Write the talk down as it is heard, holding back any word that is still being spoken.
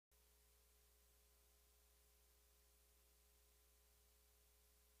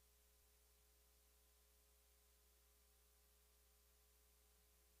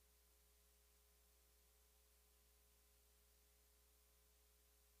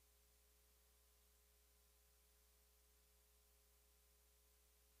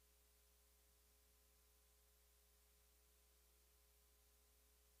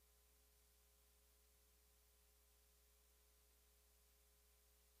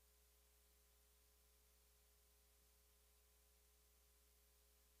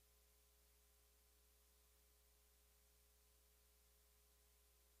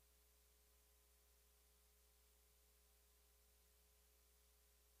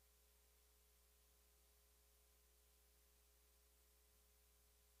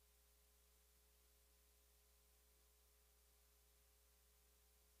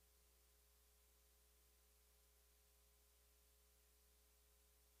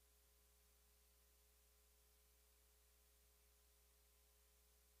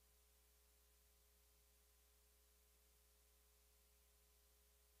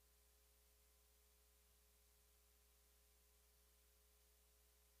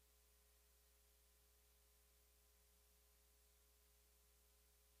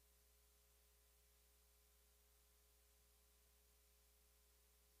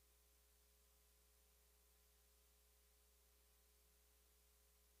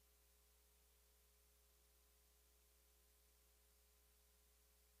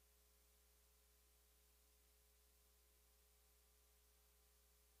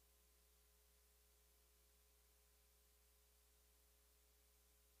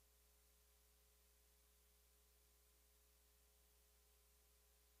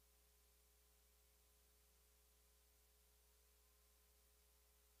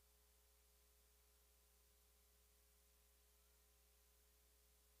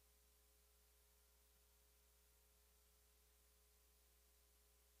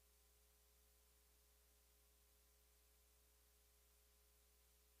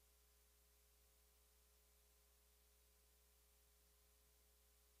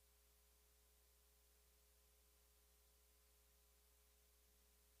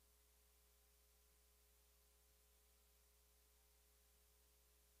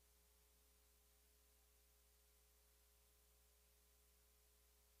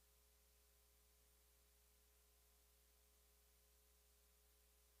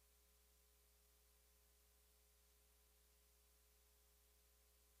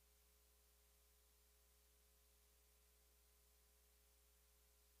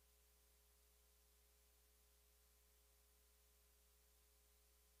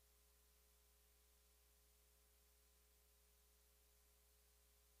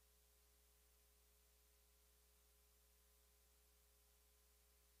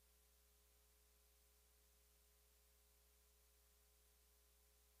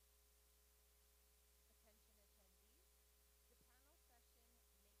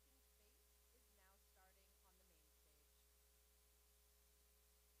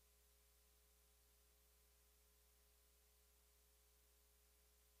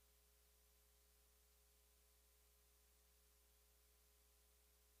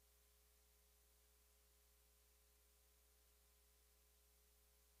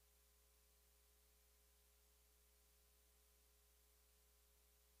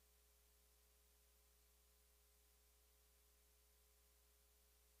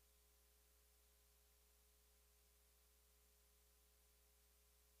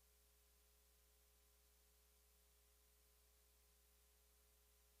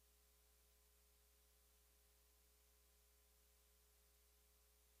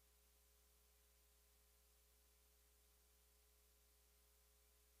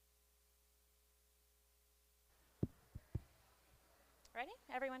Ready?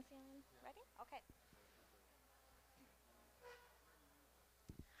 Everyone feeling ready? Okay.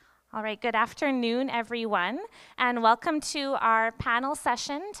 All right, good afternoon, everyone, and welcome to our panel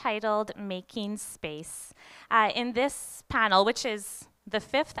session titled Making Space. In this panel, which is the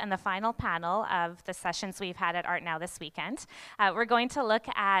fifth and the final panel of the sessions we've had at Art Now this weekend, we're going to look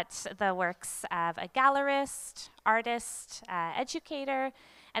at the works of a gallerist, artist, educator,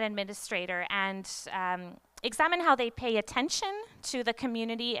 and administrator, and examine how they pay attention to the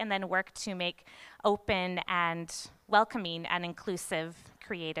community and then work to make open and welcoming and inclusive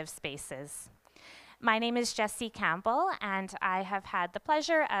creative spaces. My name is Jessie Campbell, and I have had the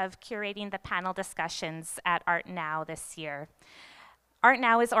pleasure of curating the panel discussions at Art Now this year. Art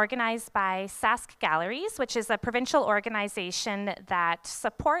Now is organized by Sask Galleries, which is a provincial organization that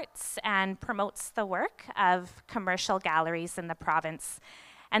supports and promotes the work of commercial galleries in the province.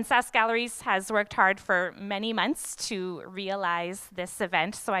 And Sask Galleries has worked hard for many months to realize this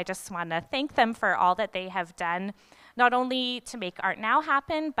event, so I just want to thank them for all that they have done, not only to make Art Now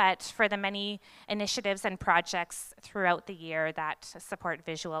happen, but for the many initiatives and projects throughout the year that support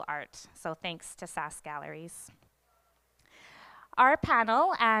visual art. So thanks to Sask Galleries. Our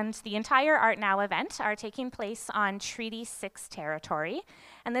panel and the entire Art Now event are taking place on Treaty 6 territory,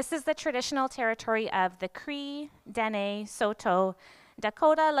 and this is the traditional territory of the Cree, Dene, Saulteaux,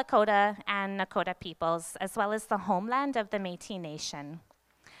 Dakota, Lakota, and Nakota peoples, as well as the homeland of the Métis Nation.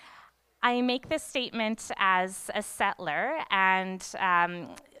 I make this statement as a settler, and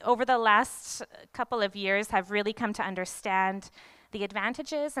over the last couple of years have really come to understand the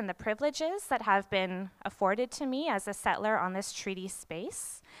advantages and the privileges that have been afforded to me as a settler on this treaty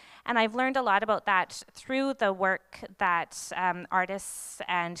space. And I've learned a lot about that through the work that artists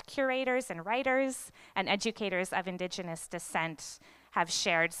and curators and writers and educators of Indigenous descent have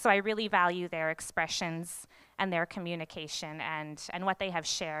shared. So I really value their expressions and their communication and what they have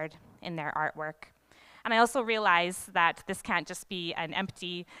shared in their artwork. And I also realize that this can't just be an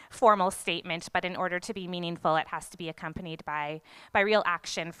empty formal statement, but in order to be meaningful, it has to be accompanied by real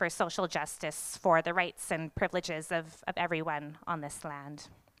action for social justice, for the rights and privileges of everyone on this land.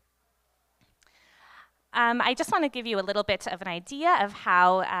 I just want to give you a little bit of an idea of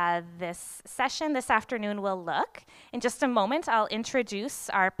how this session this afternoon will look. In just a moment, I'll introduce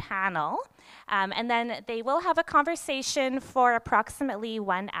our panel, and then they will have a conversation for approximately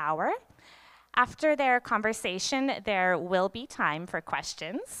 1 hour. After their conversation, there will be time for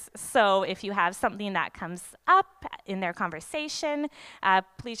questions. So if you have something that comes up in their conversation,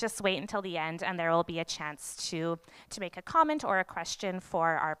 please just wait until the end, and there will be a chance to make a comment or a question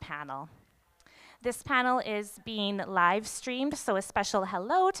for our panel. This panel is being live streamed, so a special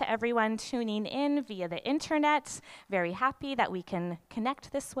hello to everyone tuning in via the internet. Very happy that we can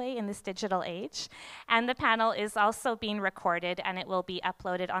connect this way in this digital age. And the panel is also being recorded, and it will be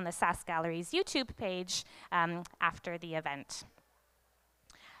uploaded on the Sask Galleries YouTube page after the event.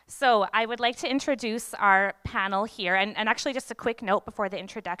 So I would like to introduce our panel here, and actually just a quick note before the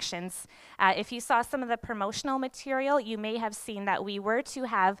introductions. If you saw some of the promotional material, you may have seen that we were to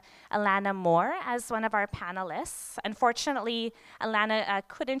have Alana Moore as one of our panelists. Unfortunately, Alana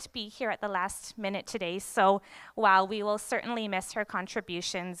couldn't be here at the last minute today, so while we will certainly miss her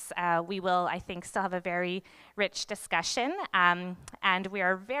contributions, we will, I think, still have a very rich discussion. And we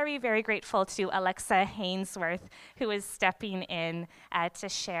are very, very grateful to Alexa Hainsworth, who is stepping in to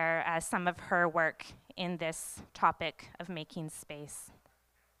share some of her work in this topic of making space.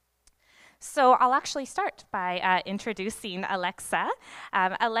 So I'll actually start by introducing Alexa.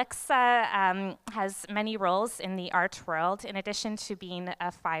 Alexa has many roles in the art world. In addition to being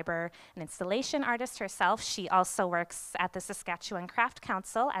a fiber and installation artist herself, she also works at the Saskatchewan Craft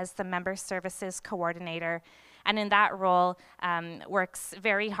Council as the Member Services Coordinator, and in that role works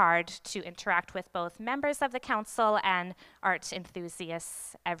very hard to interact with both members of the council and art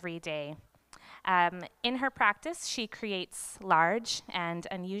enthusiasts every day. In her practice, she creates large and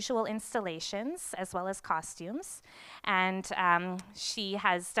unusual installations as well as costumes, and she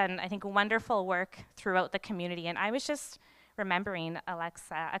has done, I think, wonderful work throughout the community. And I was just remembering,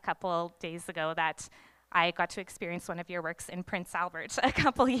 Alexa, a couple days ago that I got to experience one of your works in Prince Albert a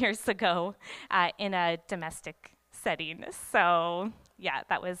couple years ago in a domestic setting. So yeah,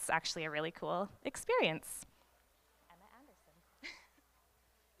 that was actually a really cool experience.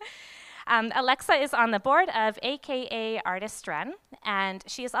 Alexa is on the board of AKA Artist Run, and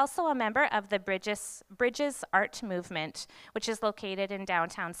she is also a member of the Bridges Art Movement, which is located in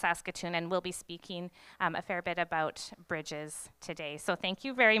downtown Saskatoon, and we'll be speaking a fair bit about Bridges today. So thank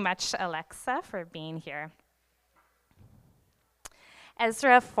you very much, Alexa, for being here.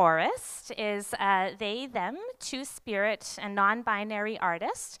 Ezra Forrest is they, them, two-spirit and non-binary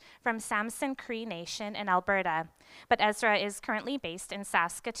artist from Samson Cree Nation in Alberta. But Ezra is currently based in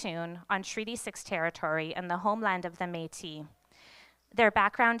Saskatoon on Treaty 6 territory and the homeland of the Métis. Their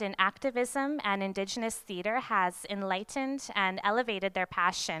background in activism and Indigenous theater has enlightened and elevated their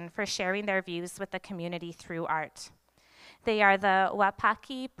passion for sharing their views with the community through art. They are the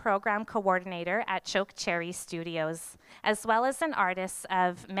Wapaki Program Coordinator at Choke Cherry Studios, as well as an artist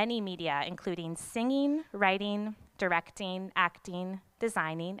of many media, including singing, writing, directing, acting,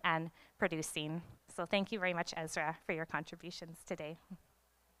 designing, and producing. So thank you very much, Ezra, for your contributions today.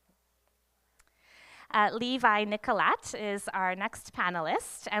 Levi Nicholat is our next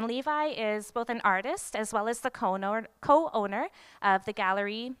panelist, and Levi is both an artist as well as the co-owner of the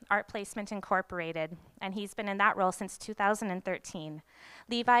gallery Art Placement Incorporated, and he's been in that role since 2013.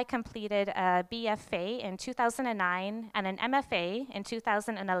 Levi completed a BFA in 2009 and an MFA in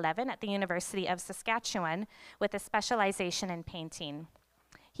 2011 at the University of Saskatchewan with a specialization in painting.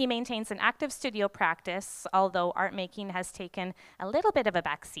 He maintains an active studio practice, although art making has taken a little bit of a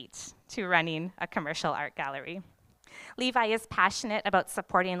backseat to running a commercial art gallery. Levi is passionate about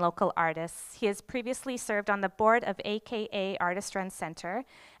supporting local artists. He has previously served on the board of AKA Artist Run Center,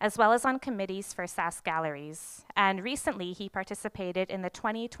 as well as on committees for Sask Galleries. And recently, he participated in the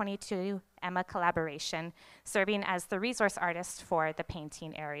 2022 Emma collaboration, serving as the resource artist for the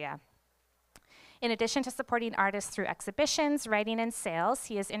painting area. In addition to supporting artists through exhibitions, writing, and sales,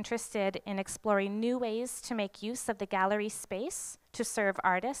 he is interested in exploring new ways to make use of the gallery space to serve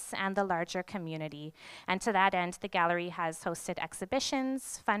artists and the larger community. And to that end, the gallery has hosted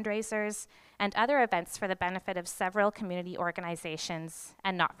exhibitions, fundraisers, and other events for the benefit of several community organizations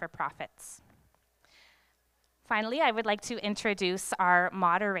and not-for-profits. Finally, I would like to introduce our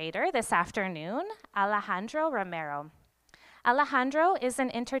moderator this afternoon, Alejandro Romero. Alejandro is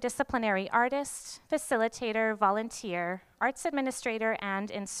an interdisciplinary artist, facilitator, volunteer, arts administrator, and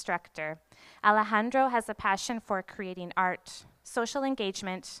instructor. Alejandro has a passion for creating art, social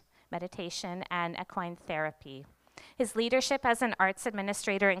engagement, meditation, and equine therapy. His leadership as an arts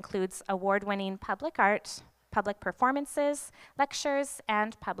administrator includes award-winning public art, public performances, lectures,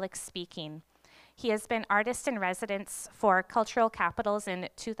 and public speaking. He has been artist in residence for cultural capitals in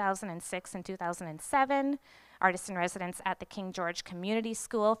 2006 and 2007, artist in residence at the King George Community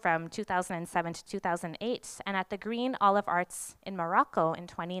School from 2007 to 2008, and at the Green Olive Arts in Morocco in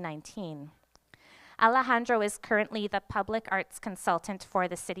 2019. Alejandro is currently the public arts consultant for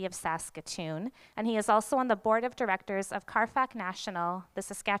the City of Saskatoon, and he is also on the board of directors of CARFAC National, the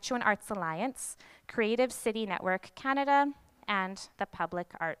Saskatchewan Arts Alliance, Creative City Network Canada, and the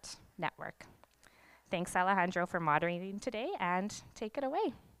Public Art Network. Thanks, Alejandro, for moderating today, and take it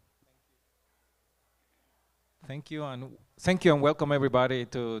away. Thank you, and welcome everybody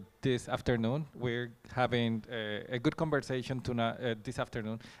to this afternoon. We're having a good conversation this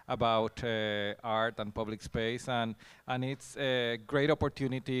afternoon about art and public space, and it's a great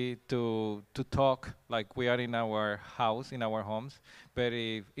opportunity to talk like we are in our house, in our homes,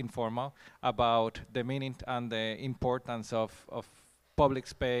 very informal, about the meaning and the importance of public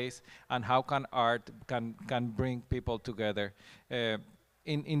space and how can art can bring people together.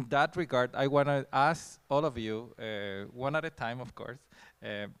 In that regard, I want to ask all of you, one at a time, of course,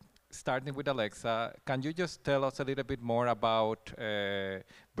 starting with Alexa, can you just tell us a little bit more about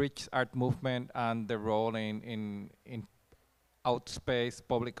Bridge Art Movement and the role in out space,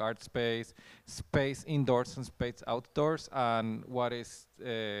 public art space, space indoors and space outdoors, and what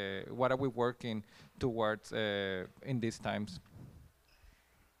are we working towards in these times?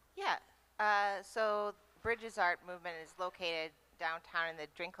 Yeah, so Bridges Art Movement is located downtown in the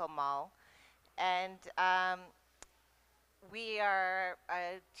Drinkle Mall, and we are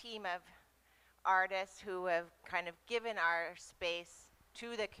a team of artists who have kind of given our space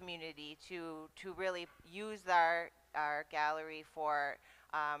to the community to really use our gallery for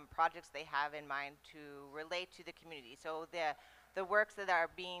projects they have in mind to relate to the community. So the works that are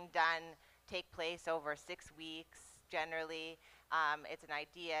being done take place over 6 weeks generally. It's an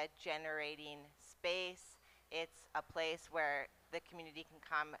idea generating space. It's a place where the community can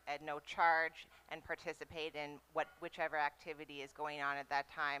come at no charge and participate in whichever activity is going on at that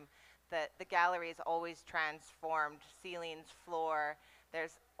time. The gallery is always transformed, ceilings, floor.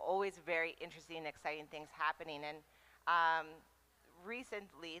 There's always very interesting and exciting things happening. And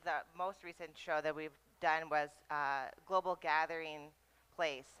recently, the most recent show that we've done was Global Gathering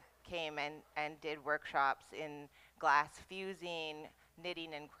Place came and did workshops in glass fusing,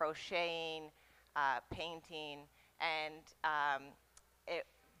 knitting and crocheting, painting, and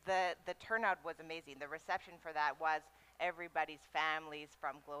the turnout was amazing. The reception for that was everybody's families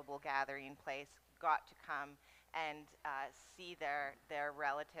from Global Gathering Place got to come and see their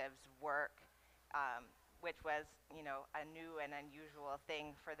relatives work, which was, you know, a new and unusual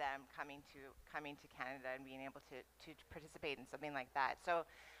thing for them coming to Canada and being able to participate in something like that. So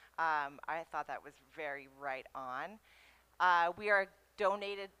I thought that was very right on. We are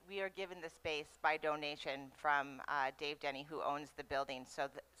given the space by donation from Dave Denny, who owns the building, so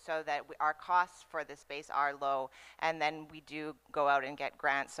that our costs for the space are low, and then we do go out and get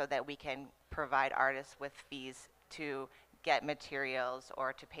grants so that we can provide artists with fees to get materials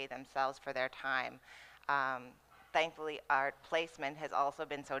or to pay themselves for their time. Thankfully, Art Placement has also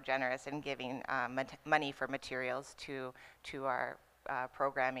been so generous in giving money for materials to our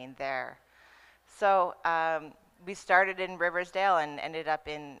programming there. So we started in Riversdale and ended up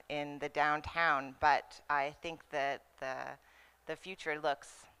in the downtown, but I think that the future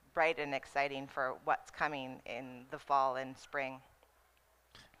looks bright and exciting for what's coming in the fall and spring.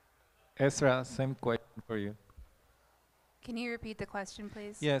 Ezra, same question for you. Can you repeat the question,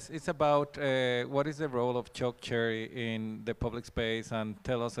 please? Yes, it's about what is the role of Choke Cherry in the public space, and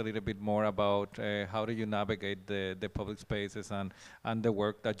tell us a little bit more about how do you navigate the public spaces and the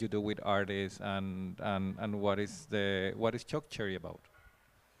work that you do with artists, and what is Choke Cherry about?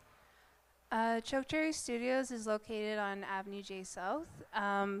 Choke Cherry Studios is located on Avenue J South.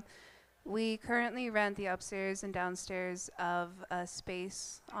 We currently rent the upstairs and downstairs of a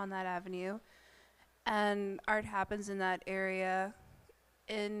space on that avenue, and art happens in that area.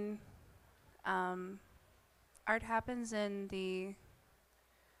 Art happens in the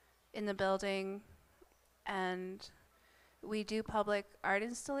building, and we do public art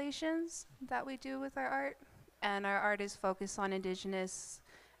installations that we do with our art, and our art is focused on Indigenous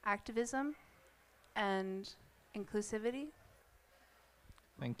activism and inclusivity.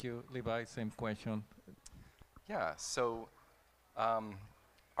 Thank you. Levi, same question. Yeah, so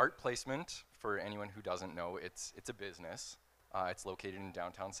Art Placement, for anyone who doesn't know, it's a business. It's located in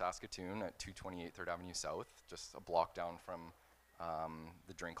downtown Saskatoon at 228 3rd Avenue South, just a block down from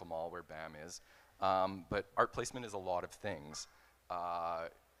the Drinkle Mall where BAM is. But Art Placement is a lot of things.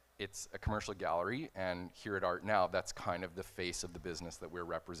 It's a commercial gallery, and here at Art Now, that's kind of the face of the business that we're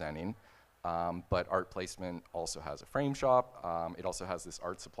representing. But Art Placement also has a frame shop. It also has this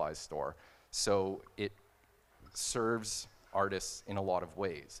art supplies store. So it serves artists in a lot of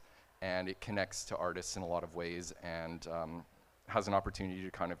ways, and it connects to artists in a lot of ways, and has an opportunity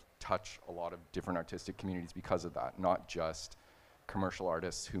to kind of touch a lot of different artistic communities because of that. Not just commercial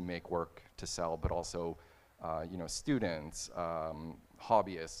artists who make work to sell, but also you know, students,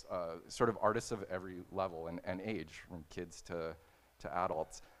 hobbyists, sort of artists of every level and age, from kids to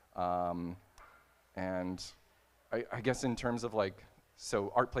adults. And I guess in terms of like,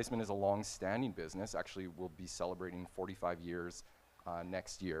 so Art Placement is a long-standing business. Actually, we'll be celebrating 45 years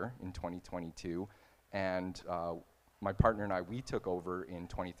next year in 2022. And my partner and I, we took over in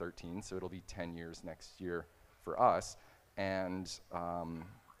 2013, so it'll be 10 years next year for us. And I'll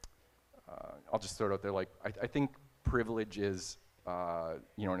just throw it out there, like, I think privilege is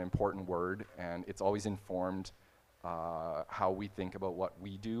you know, an important word, and it's always informed how we think about what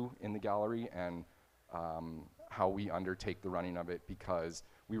we do in the gallery, and how we undertake the running of it, because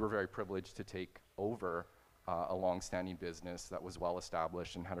we were very privileged to take over a long-standing business that was well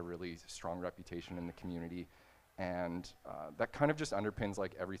established and had a really strong reputation in the community. And that kind of just underpins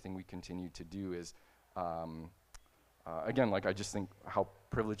like everything we continue to do is, again, like I just think how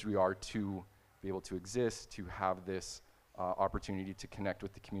privileged we are to be able to exist, to have this opportunity to connect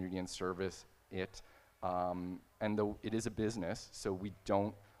with the community and service it. And though it is a business, so we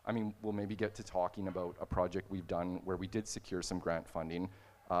don't, I mean, we'll maybe get to talking about a project we've done where we did secure some grant funding,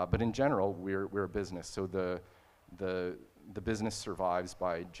 but in general, we're a business. So the business survives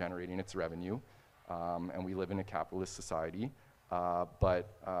by generating its revenue, and we live in a capitalist society.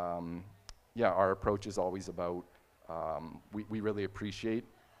 But yeah, our approach is always about, we really appreciate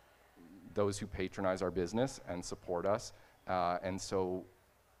those who patronize our business and support us, and so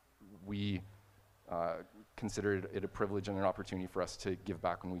we consider it a privilege and an opportunity for us to give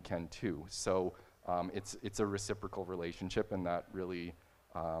back when we can too. So it's a reciprocal relationship, and that really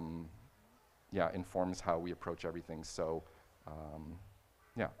yeah, informs how we approach everything. So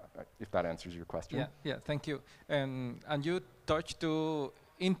yeah, if that answers your question. Yeah, thank you. And you touched to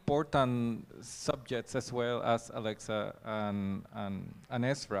important subjects as well as Alexa and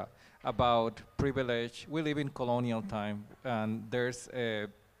Ezra about privilege. We live in colonial time, and there's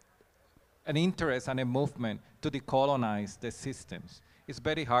an interest and a movement to decolonize the systems. It's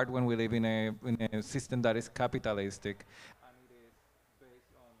very hard when we live in a system that is capitalistic, and it is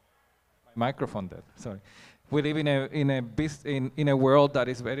based on my microphone dead, sorry. we live in a world that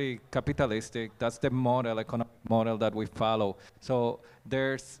is very capitalistic. That's the model, economic model that we follow. So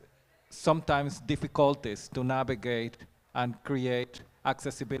there's sometimes difficulties to navigate and create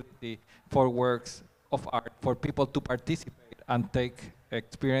accessibility for works of art, for people to participate and take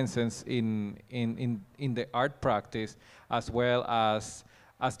experiences in the art practice, as well as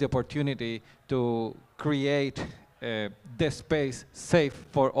the opportunity to create the space safe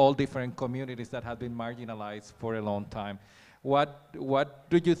for all different communities that have been marginalized for a long time. What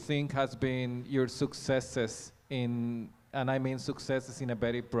do you think has been your successes in, and I mean successes in a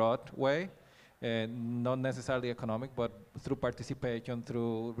very broad way, not necessarily economic, but through participation,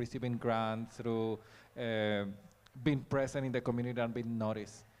 through receiving grants, through being present in the community and being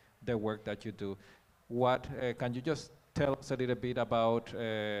noticed, the work that you do. What, can you just tell us a little bit about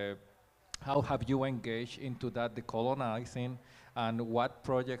how have you engaged into that decolonizing, and what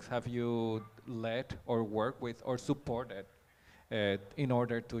projects have you led or worked with or supported in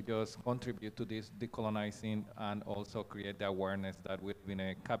order to just contribute to this decolonizing and also create the awareness that we live in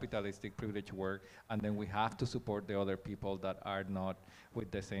a capitalistic privileged world, and then we have to support the other people that are not with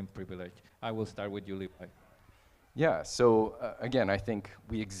the same privilege. I will start with you, Levi. Yeah, so again, I think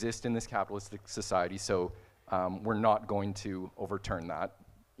we exist in this capitalistic society, so we're not going to overturn that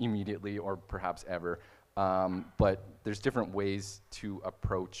immediately or perhaps ever. But there's different ways to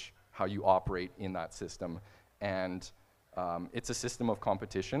approach how you operate in that system. And it's a system of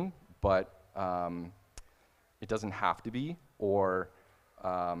competition, but it doesn't have to be, or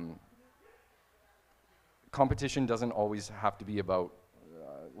competition doesn't always have to be about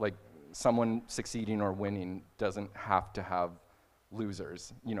like someone succeeding or winning doesn't have to have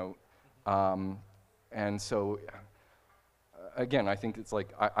losers, you know. And so again, I think it's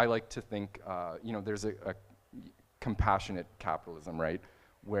like, I like to think, you know, there's a compassionate capitalism, right?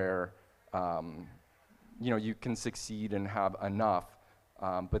 Where, you know, you can succeed and have enough,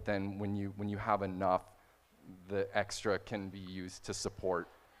 but then when you have enough, the extra can be used to support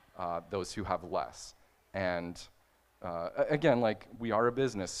those who have less. And again, like, we are a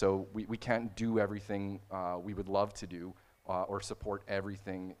business, so we can't do everything we would love to do, or support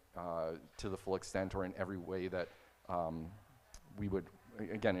everything to the full extent or in every way that we would,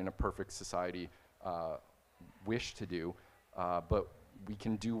 again, in a perfect society, wish to do, but we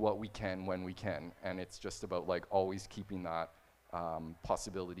can do what we can when we can, and it's just about like always keeping that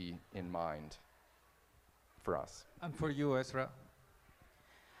possibility in mind for us. And for you, Ezra?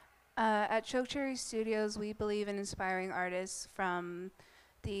 At Chokecherry Studios, we believe in inspiring artists from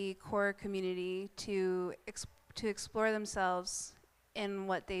the core community to explore themselves in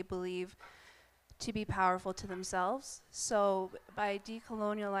what they believe to be powerful to themselves. So by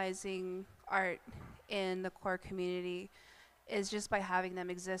decolonializing art in the core community is just by having them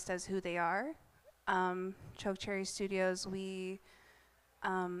exist as who they are. Chokecherry Studios,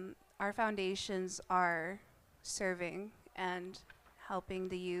 our foundations are serving and helping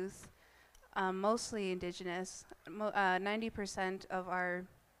the youth, mostly Indigenous. 90% of our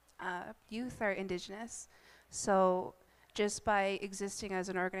youth are Indigenous. So just by existing as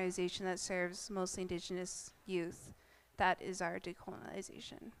an organization that serves mostly Indigenous youth, that is our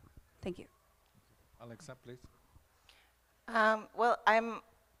decolonization. Thank you. Alexa, please. Well,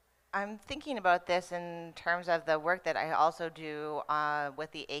 I'm thinking about this in terms of the work that I also do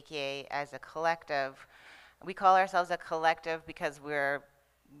with the AKA as a collective. We call ourselves a collective because we're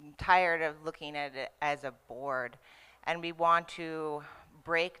tired of looking at it as a board, and we want to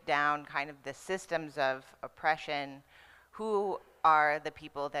break down kind of the systems of oppression. Who are the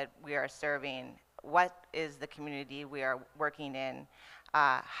people that we are serving? What is the community we are working in?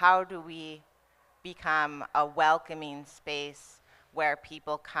 How do we become a welcoming space where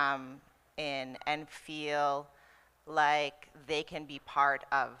people come in and feel like they can be part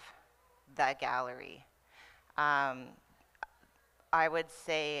of the gallery? I would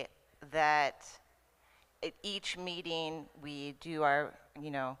say that at each meeting we do our,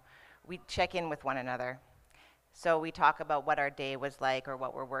 we check in with one another. So we talk about what our day was like, or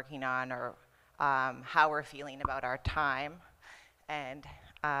what we're working on, or how we're feeling about our time. And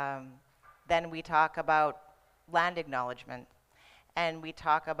then we talk about land acknowledgement. And we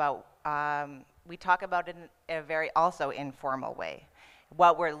talk about it in a very also informal way,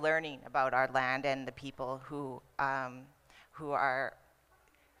 what we're learning about our land and the people who are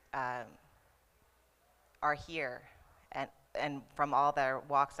here, and from all their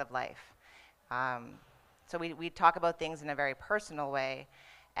walks of life. So we talk about things in a very personal way,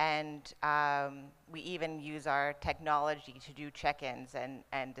 and we even use our technology to do check-ins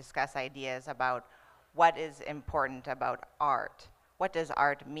and discuss ideas about what is important about art. What does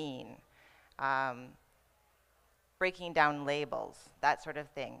art mean? breaking down labels, that sort of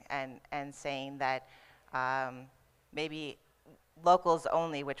thing, and saying that maybe locals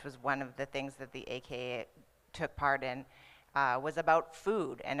only, which was one of the things that the AKA took part in, was about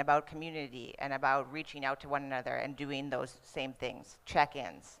food and about community and about reaching out to one another and doing those same things,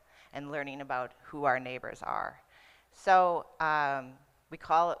 check-ins, and learning about who our neighbors are. So we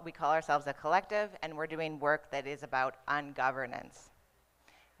call ourselves a collective, and we're doing work that is about ungovernance,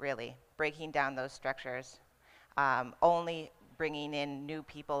 really, breaking down those structures, only bringing in new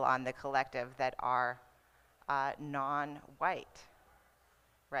people on the collective that are non-white,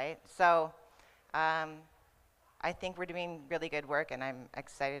 right? So I think we're doing really good work, and I'm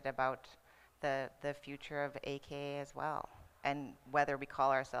excited about the future of AKA as well, and whether we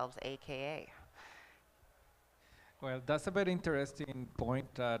call ourselves AKA. Well, that's a very interesting point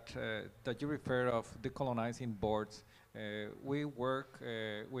that you refer of decolonizing boards. We work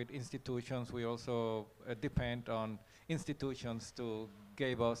with institutions. We also depend on institutions to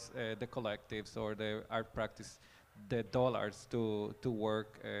give us the collectives or the art practice, the dollars to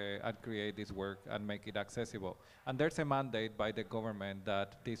work and create this work and make it accessible. And there's a mandate by the government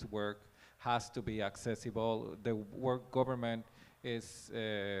that this work has to be accessible. The work government is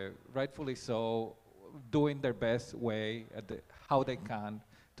rightfully so doing their best way at how they can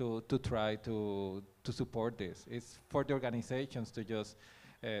to try to support this. It's for the organizations to just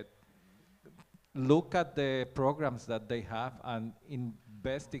look at the programs that they have and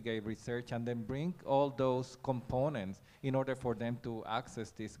investigate research and then bring all those components in order for them to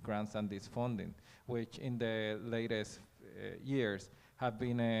access these grants and this funding, which in the latest years have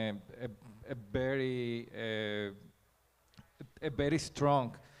been a very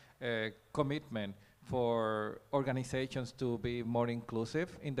strong commitment for organizations to be more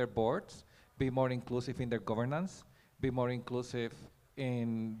inclusive in their boards, be more inclusive in their governance, be more inclusive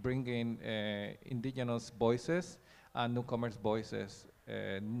in bringing indigenous voices and newcomers' voices,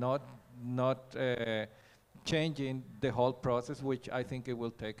 not changing the whole process, which I think it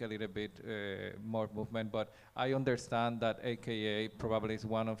will take a little bit more movement, but I understand that AKA probably is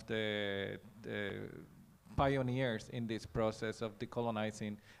one of the pioneers in this process of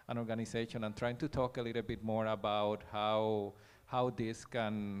decolonizing an organization and trying to talk a little bit more about how this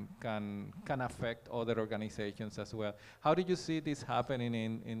can affect other organizations as well. How did you see this happening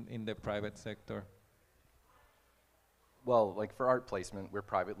in the private sector? Well, like for art placement, we're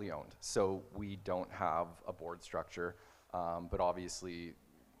privately owned, so we don't have a board structure, but obviously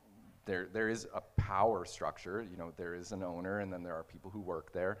there is a power structure. You know, there is an owner, and then there are people who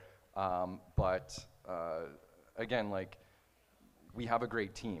work there. But again, like, we have a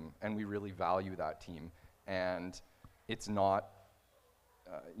great team, and we really value that team. And it's not,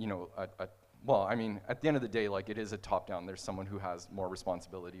 you know, well, I mean, at the end of the day, like, it is a top-down. There's someone who has more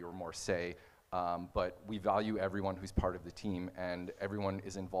responsibility or more say, but we value everyone who's part of the team, and everyone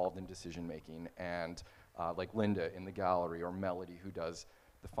is involved in decision-making. And like Linda in the gallery, or Melody who does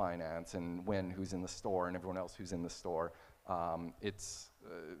the finance, and Wynn who's in the store, and everyone else who's in the store.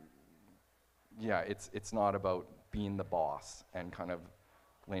 Yeah, it's not about being the boss and kind of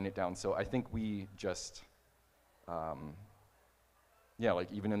laying it down. So I think we just, yeah, like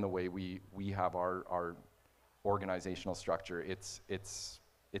even in the way we have our organizational structure, it's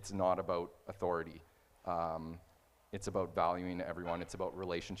not about authority. It's about valuing everyone. It's about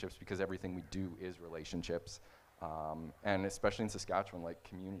relationships, because everything we do is relationships. And especially in Saskatchewan, like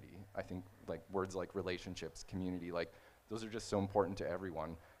community. I think like words like relationships, community, like those are just so important to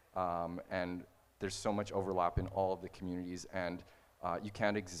everyone. And there's so much overlap in all of the communities, and you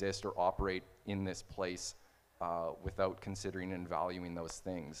can't exist or operate in this place without considering and valuing those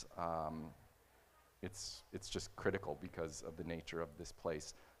things. It's just critical because of the nature of this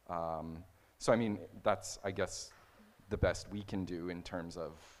place. So I mean, that's, I guess, the best we can do in terms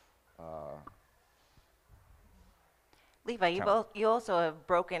of Levi, you also have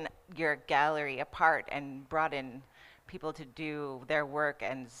broken your gallery apart and brought in people to do their work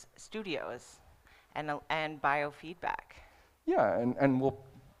and studios and biofeedback. Yeah, and we'll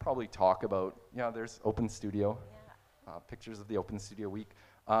probably talk about, yeah, there's Open Studio, pictures of the Open Studio Week.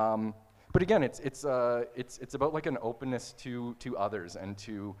 But again, it's about like an openness to others and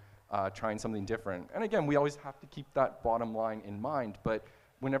to trying something different. And again, we always have to keep that bottom line in mind, but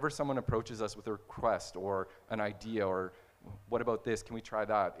whenever someone approaches us with a request or an idea, or what about this, can we try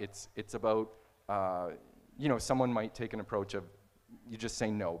that? It's about, you know, someone might take an approach of, you just say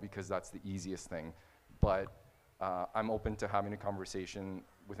no because that's the easiest thing. But I'm open to having a conversation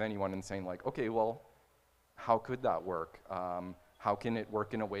with anyone and saying like, okay, well, how could that work? How can it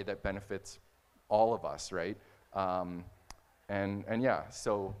work in a way that benefits all of us, right? And yeah,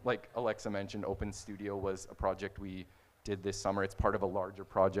 so like Alexa mentioned, Open Studio was a project we did this summer. It's part of a larger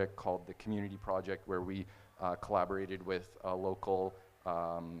project called the Community Project, where we collaborated with a local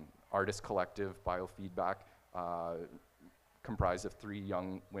artist collective, Biofeedback, comprised of 3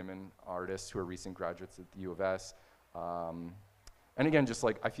 young women artists who are recent graduates at the U of S. And again, just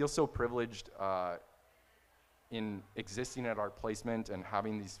like, I feel so privileged in existing at Art Placement and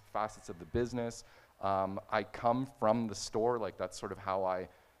having these facets of the business. I come from the store, like that's sort of how I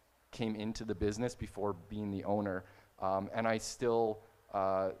came into the business before being the owner. And I still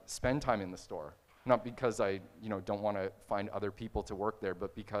spend time in the store. Not because I don't want to find other people to work there,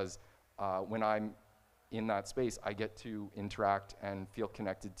 but because when I'm in that space, I get to interact and feel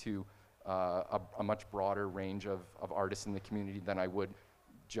connected to a much broader range of artists in the community than I would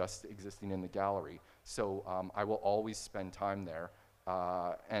just existing in the gallery. So I will always spend time there.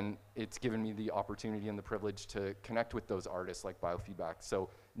 And it's given me the opportunity and the privilege to connect with those artists like Biofeedback. So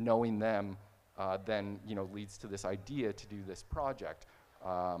knowing them then leads to this idea to do this project,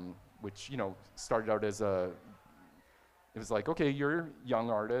 which started out as it was like, okay, you're young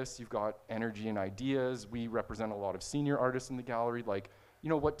artists, you've got energy and ideas. We represent a lot of senior artists in the gallery. Like,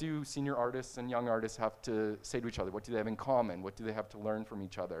 what do senior artists and young artists have to say to each other? What do they have in common? What do they have to learn from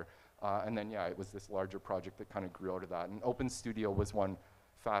each other? And then, yeah, it was this larger project that kind of grew out of that. And Open Studio was one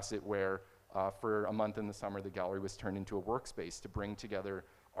facet where for a month in the summer, the gallery was turned into a workspace to bring together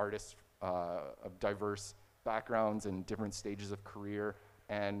artists of diverse backgrounds and different stages of career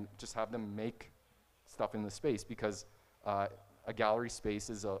and just have them make stuff in the space, because a gallery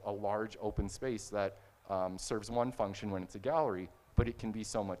space is a large open space that serves one function when it's a gallery, but it can be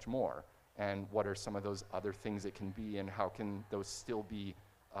so much more. And what are some of those other things it can be, and how can those still be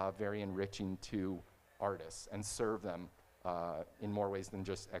very enriching to artists and serve them in more ways than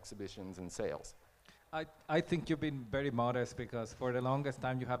just exhibitions and sales? I think you've been very modest, because for the longest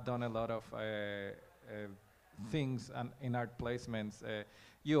time you have done a lot of things in art placements.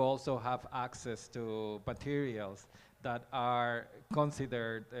 You also have access to materials that are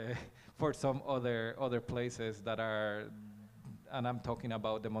considered for some other places that are, and I'm talking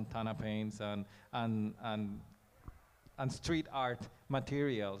about the Montana paints and street art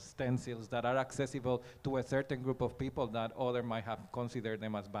materials, stencils that are accessible to a certain group of people that other might have considered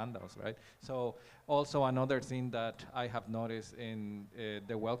them as vandals, right? So also another thing that I have noticed in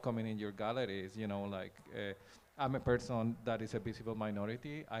the welcoming in your gallery is, I'm a person that is a visible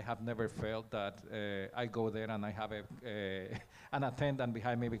minority. I have never felt that I go there and I have an attendant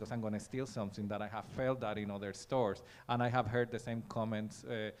behind me because I'm going to steal something, that I have felt that in other stores. And I have heard the same comments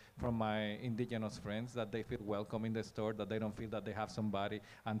from my indigenous friends, that they feel welcome in the store, that they don't feel that they have somebody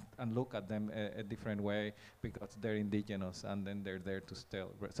and look at them a different way because they're indigenous and then they're there to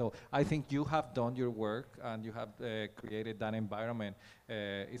steal. So I think you have done your work and you have created that environment.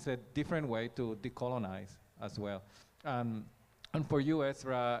 It's a different way to decolonize as well. And for you,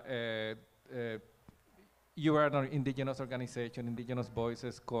 Ezra, you are an indigenous organization, Indigenous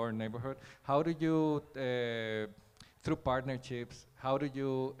Voices Core Neighborhood. How do you, through partnerships, how do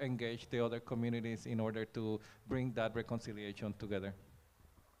you engage the other communities in order to bring that reconciliation together?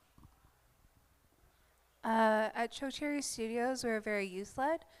 At Chokecherry Studios, we're very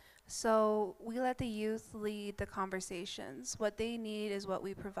youth-led. So we let the youth lead the conversations. What they need is what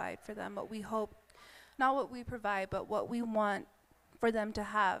we provide for them, what we hope, not what we provide, but what we want for them to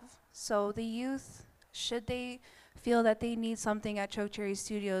have. So the youth, should they feel that they need something at Chokecherry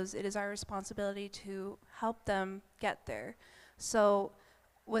Studios, it is our responsibility to help them get there. So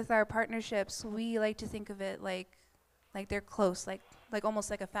with our partnerships, we like to think of it like they're close, like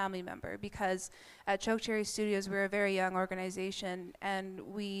almost like a family member, because at Chokecherry Studios, we're a very young organization, and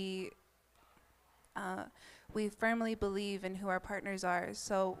we firmly believe in who our partners are.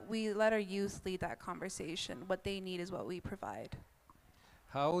 So we let our youth lead that conversation. What they need is what we provide.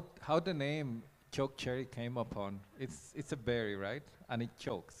 How the name Chokecherry came upon? It's a berry, right? And it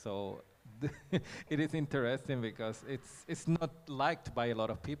chokes. So it is interesting because it's not liked by a lot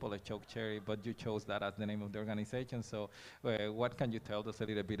of people at Chokecherry, but you chose that as the name of the organization. So what can you tell us a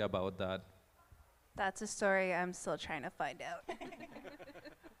little bit about that? That's a story I'm still trying to find out.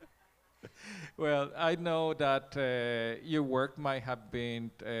 Well, I know that your work might have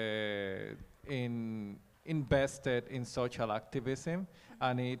been invested in social activism,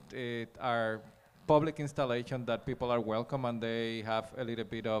 and it are public installations that people are welcome, and they have a little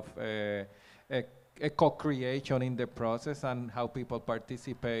bit of a co-creation in the process, and how people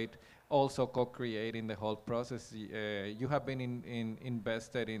participate also co-creating the whole process. You have been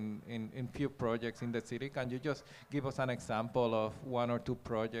invested in few projects in the city. Can you just give us an example of one or two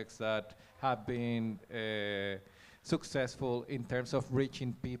projects that have been successful in terms of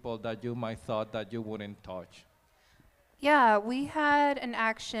reaching people that you might thought that you wouldn't touch? Yeah, we had an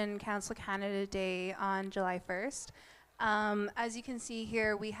Action Council Canada Day on July 1st. As you can see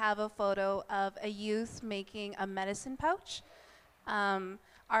here, we have a photo of a youth making a medicine pouch. Our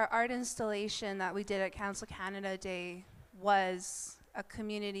art installation that we did at Council Canada Day was a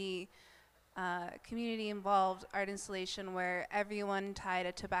community involved art installation where everyone tied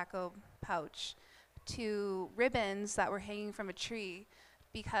a tobacco pouch to ribbons that were hanging from a tree,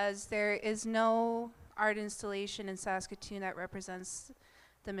 because there is no art installation in Saskatoon that represents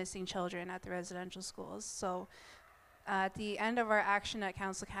the missing children at the residential schools. So at the end of our action at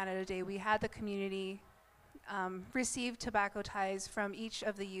Council Canada Day, we had the community receive tobacco ties from each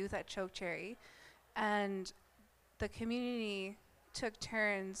of the youth at Chokecherry, and the community took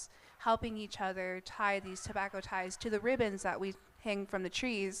turns helping each other tie these tobacco ties to the ribbons that we hang from the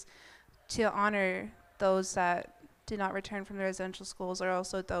trees to honor those that did not return from the residential schools, or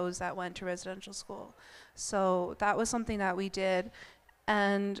also those that went to residential school. So that was something that we did.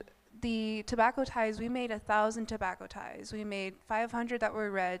 And the tobacco ties, we made 1,000 tobacco ties. We made 500 that were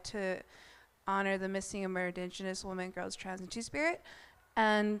red to honor the missing and murdered Indigenous women, girls, trans, and Two-Spirit.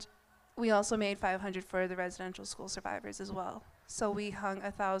 And we also made 500 for the residential school survivors as well. So we hung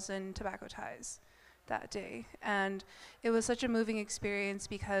 1,000 tobacco ties that day. And it was such a moving experience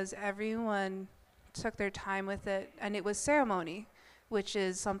because everyone took their time with it, and it was ceremony, which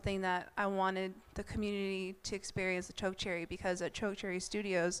is something that I wanted the community to experience at Chokecherry, because at Chokecherry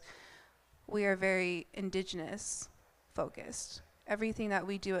Studios, we are very Indigenous focused. Everything that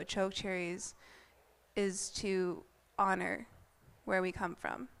we do at Chokecherry's is to honor where we come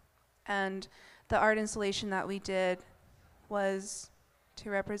from. And the art installation that we did was to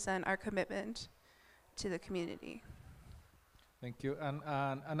represent our commitment to the community. Thank you.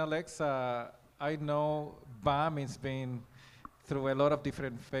 And Alexa, I know BAM has been through a lot of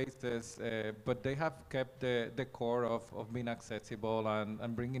different phases, but they have kept the core of being accessible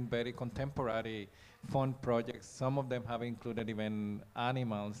and bringing very contemporary, fun projects. Some of them have included even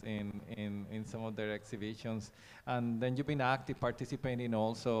animals in some of their exhibitions. And then you've been active participating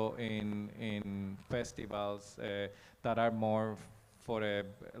also in festivals that are more for a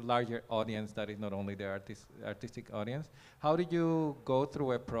larger audience that is not only the artistic audience. How did you go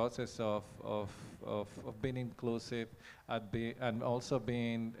through a process of being inclusive and also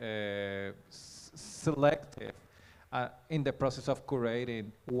being selective in the process of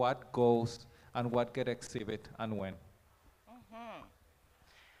curating what goes and what get exhibit and when?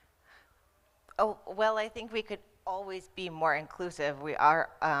 Oh, well, I think we could always be more inclusive. We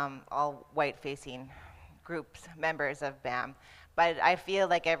are all white-facing groups, members of BAM. But I feel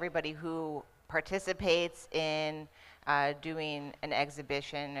like everybody who participates in doing an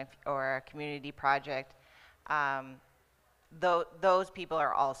exhibition or a community project, those people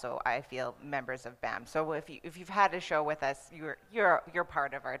are also, I feel, members of BAM. So if you've had a show with us, you're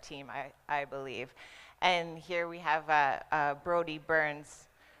part of our team, I believe. And here we have Brody Burns,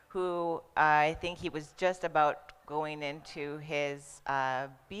 who I think he was just about going into his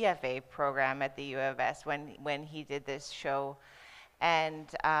BFA program at the U of S when he did this show. And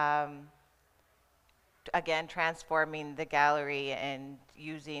again, transforming the gallery and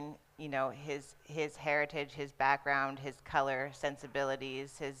using, you know, his heritage, his background, his color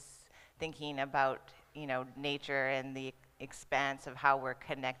sensibilities, his thinking about, you know, nature and the expanse of how we're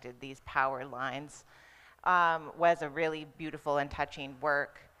connected, these power lines, was a really beautiful and touching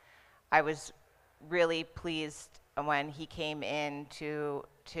work. I was really pleased when he came in to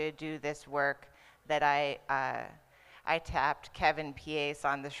do this work that I tapped Kevin Pies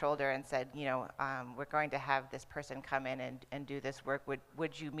on the shoulder and said, you know, we're going to have this person come in and do this work.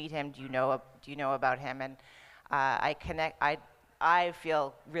 Would you meet him? Do you know about him? And I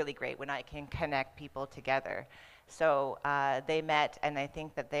feel really great when I can connect people together. So they met, and I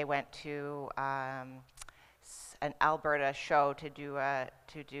think that they went to an Alberta show to do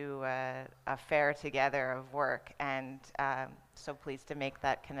a fair together of work, and so pleased to make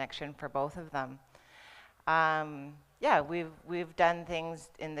that connection for both of them. Yeah, we've done things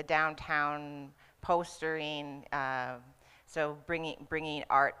in the downtown, postering, so bringing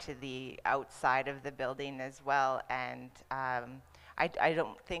art to the outside of the building as well, and I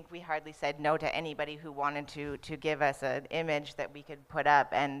don't think we hardly said no to anybody who wanted to give us an image that we could put up,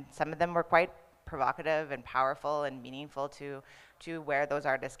 and some of them were quite provocative and powerful and meaningful to where those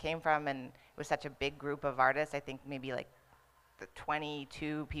artists came from, and it was such a big group of artists. I think maybe like the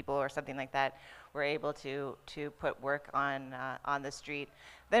 22 people or something like that were able to put work on the street.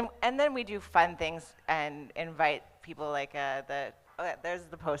 Then we do fun things and invite people like there's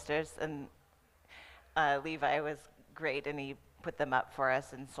the posters, and Levi was great, and he put them up for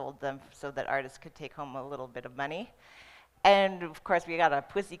us and sold them so that artists could take home a little bit of money. And of course, we got a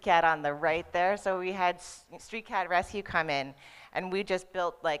pussycat on the right there, so we had Street Cat Rescue come in, and we just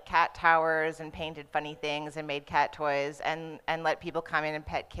built like cat towers and painted funny things and made cat toys and let people come in and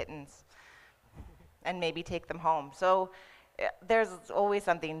pet kittens and maybe take them home. So there's always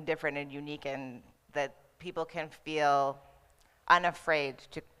something different and unique, and that people can feel unafraid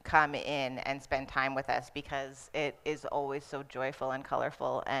to come in and spend time with us, because it is always so joyful and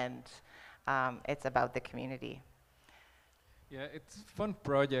colorful, and it's about the community. Yeah, it's fun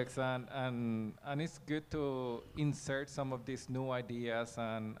projects, and it's good to insert some of these new ideas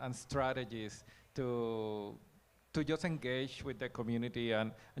and strategies to just engage with the community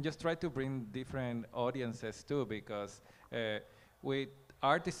and just try to bring different audiences too, because with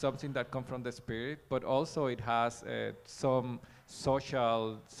art is something that comes from the spirit, but also it has some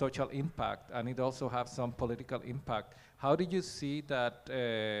social impact, and it also has some political impact. How do you see that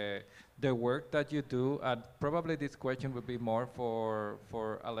the work that you do, and probably this question would be more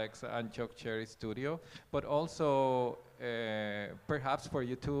for Alexa and Chuck Cherry Studio, but also perhaps for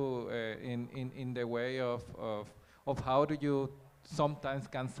you too, in the way of how do you sometimes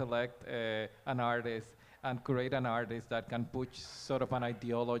can select an artist and create an artist that can push sort of an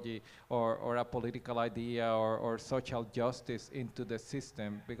ideology or a political idea or social justice into the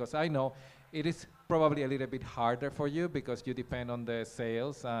system? Because I know it is probably a little bit harder for you because you depend on the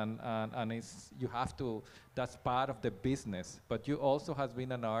sales and you have to, that's part of the business. But you also has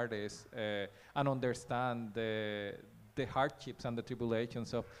been an artist and understand the hardships and the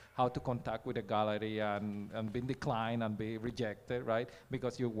tribulations of how to contact with a gallery and be declined and be rejected, right?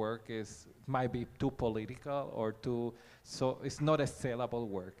 Because your work might be too political or so it's not a sellable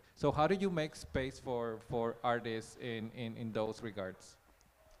work. So how do you make space for artists in those regards?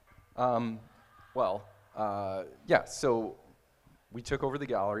 Yeah, so we took over the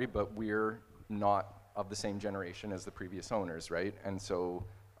gallery, but we're not of the same generation as the previous owners, right? And so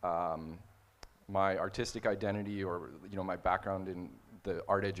my artistic identity, or my background in the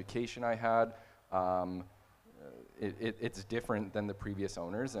art education I had, it's different than the previous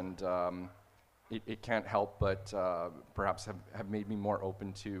owners, and it can't help but perhaps have made me more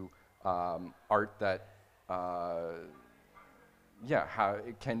open to art that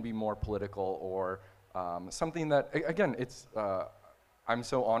it can be more political, or something that, again, it's, I'm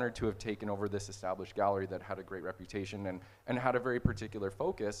so honored to have taken over this established gallery that had a great reputation and had a very particular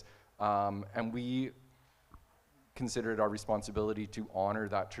focus, and we considered our responsibility to honor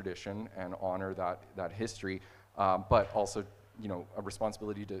that tradition and honor that history, but also, a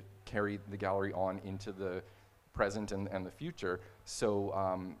responsibility to carry the gallery on into the present and the future.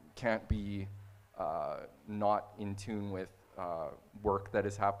 So can't be not in tune with work that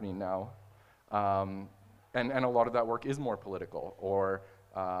is happening now. And a lot of that work is more political, or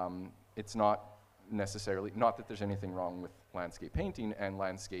it's not necessarily, not that there's anything wrong with landscape painting, and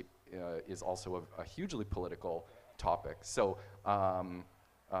landscape is also a hugely political topic. So,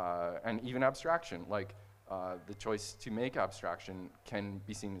 and even abstraction, like the choice to make abstraction can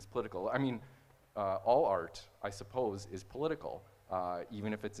be seen as political. I mean, all art, I suppose, is political.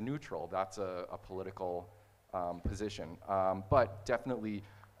 Even if it's neutral, that's a political position. But definitely,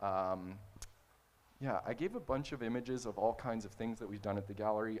 yeah, I gave a bunch of images of all kinds of things that we've done at the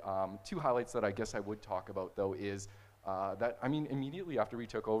gallery. Two highlights that I guess I would talk about, though, is that, I mean, immediately after we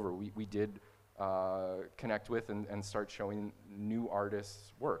took over, we did connect with and start showing new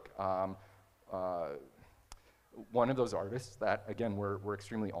artists' work. One of those artists that, again, we're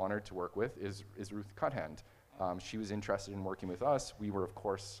extremely honored to work with is Ruth Cuthand. She was interested in working with us. We were, of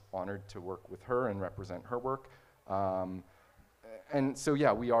course, honored to work with her and represent her work. And so,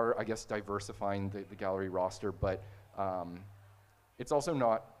 yeah, we are, I guess, diversifying the gallery roster, but it's also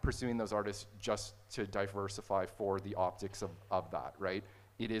not pursuing those artists just to diversify for the optics of that, right?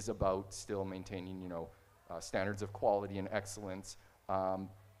 It is about still maintaining, standards of quality and excellence,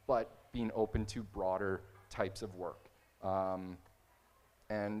 but being open to broader types of work.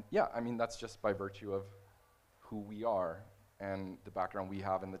 And yeah, I mean, that's just by virtue of who we are and the background we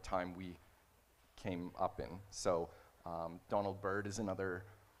have and the time we came up in. So Donald Bird is another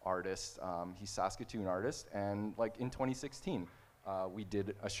artist. He's a Saskatoon artist, and like in 2016, we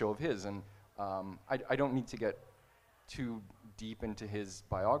did a show of his, and I don't need to get too deep into his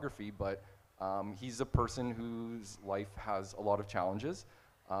biography, but he's a person whose life has a lot of challenges,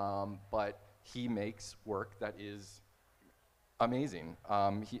 but he makes work that is amazing.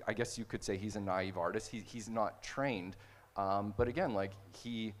 I guess you could say he's a naive artist. He's not trained, but again, like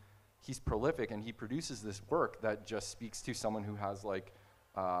he's prolific, and he produces this work that just speaks to someone who has like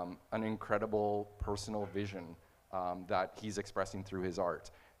an incredible personal vision that he's expressing through his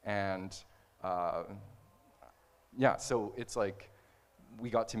art. And yeah, so it's like we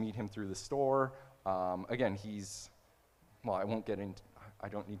got to meet him through the store. Again, well, I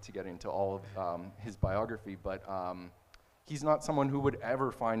don't need to get into all of his biography, but he's not someone who would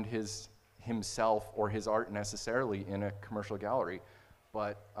ever find himself or his art necessarily in a commercial gallery,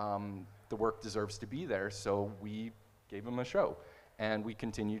 but the work deserves to be there, so we gave him a show. And we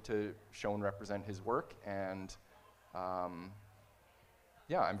continue to show and represent his work, and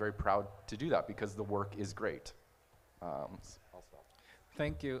yeah, I'm very proud to do that because the work is great. I'll stop.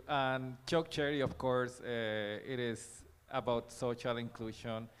 Thank you. And Choke Cherry, of course, it is about social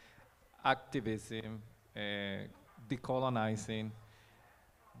inclusion, activism, decolonizing,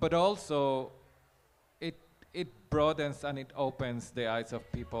 but also it broadens and it opens the eyes of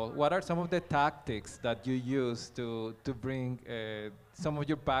people. What are some of the tactics that you use to bring some of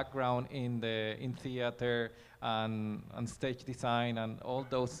your background in theater and stage design and all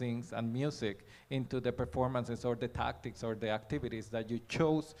those things and music into the performances or the tactics or the activities that you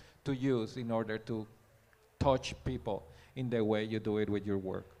chose to use in order to touch people in the way you do it with your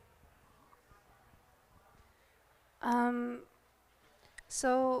work?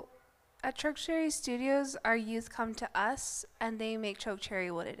 So at Choke Cherry Studios, our youth come to us and they make Choke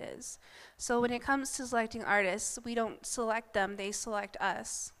Cherry what it is. So when it comes to selecting artists, we don't select them, they select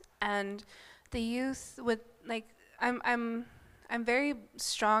us. And the youth would like, I'm very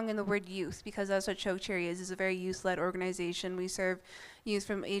strong in the word youth because that's what Choke Cherry is. It's a very youth-led organization. We serve youth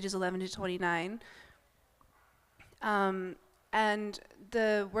from ages 11 to 29. And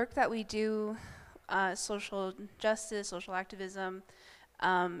the work that we do, social justice, social activism,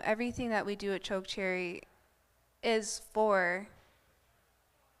 everything that we do at Choke Cherry is for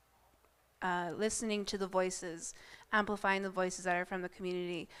listening to the voices, amplifying the voices that are from the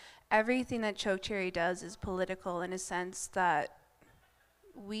community. Everything that Choke Cherry does is political in a sense that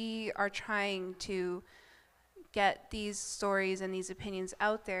we are trying to get these stories and these opinions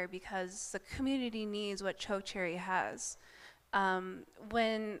out there because the community needs what Choke Cherry has.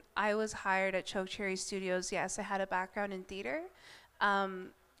 When I was hired at Choke Cherry Studios, yes, I had a background in theater,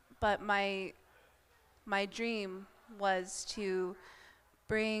 but my dream was to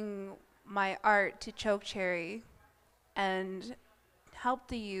bring my art to Choke Cherry and help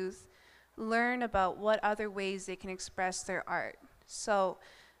the youth learn about what other ways they can express their art. So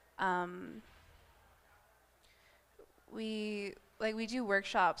we do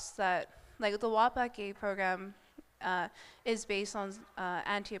workshops that, like the Wapak Gay program is based on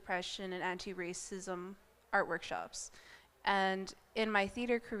anti-oppression and anti-racism art workshops. And in my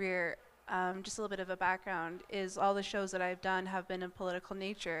theater career, just a little bit of a background, is all the shows that I've done have been in political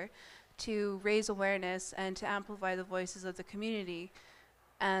nature to raise awareness and to amplify the voices of the community.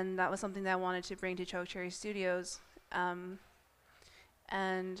 And that was something that I wanted to bring to Choke Cherry Studios. And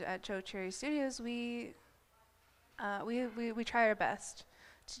at Choke Cherry Studios, we try our best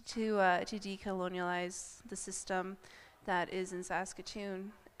to decolonialize the system that is in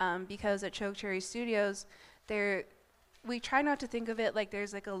Saskatoon. Because at Choke Cherry Studios, we try not to think of it like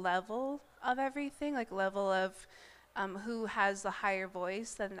there's like a level of everything, like a level of who has the higher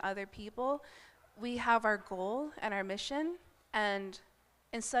voice than other people. We have our goal and our mission, and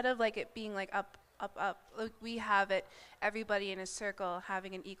instead of like it being like up, like we have it, everybody in a circle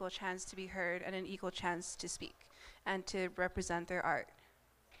having an equal chance to be heard and an equal chance to speak and to represent their art.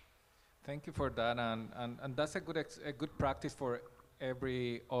 Thank you for that, and that's a good practice for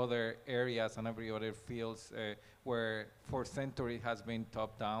every other areas and every other fields where for centuries has been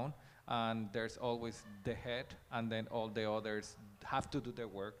top down, and there's always the head, and then all the others have to do the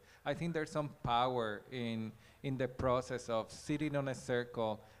work. I think there's some power in the process of sitting on a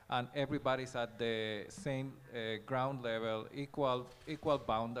circle and everybody's at the same ground level, equal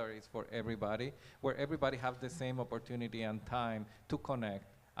boundaries for everybody, where everybody have the same opportunity and time to connect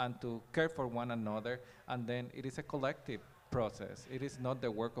and to care for one another, and then it is a collective process. It is not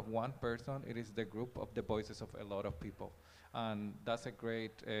the work of one person, it is the group of the voices of a lot of people. And that's a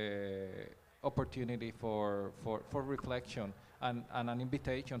great opportunity for reflection and an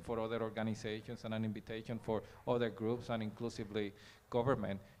invitation for other organizations and an invitation for other groups and inclusively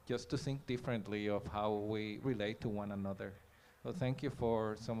government just to think differently of how we relate to one another. So thank you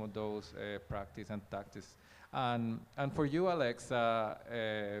for some of those practice and tactics. And for you,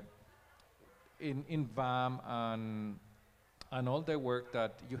 Alexa, in VAM and all the work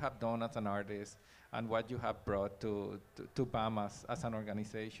that you have done as an artist and what you have brought to BAM as an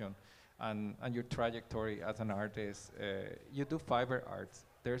organization and your trajectory as an artist, you do fiber arts.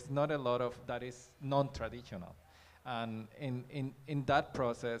 There's not a lot of that is non-traditional. And in that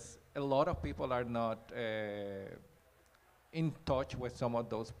process, a lot of people are not in touch with some of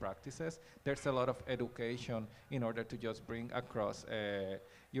those practices. There's a lot of education in order to just bring across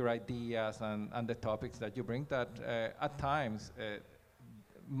your ideas and the topics that you bring that at times,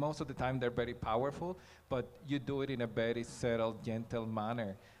 most of the time they're very powerful, but you do it in a very settled, gentle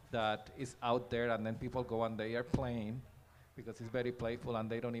manner that is out there, and then people go and they are playing because it's very playful and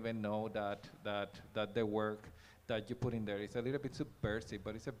they don't even know that the work that you put in there is a little bit subversive,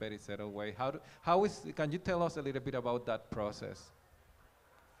 but it's a very settled way. Can you tell us a little bit about that process?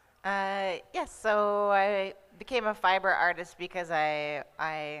 Yes, so I became a fiber artist because it's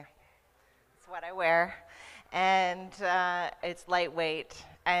what I wear, and it's lightweight,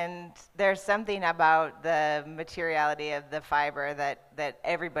 and there's something about the materiality of the fiber that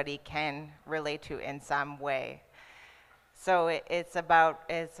everybody can relate to in some way. So it's about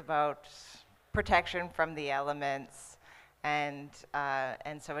protection from the elements, and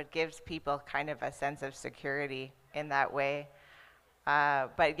so it gives people kind of a sense of security in that way.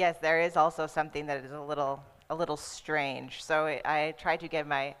 But yes, there is also something that is a little strange. So I try to get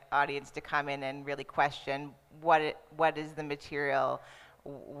my audience to come in and really question what is the material,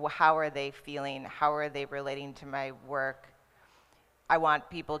 how are they feeling, how are they relating to my work. I want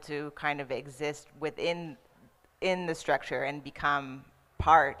people to kind of exist within the structure and become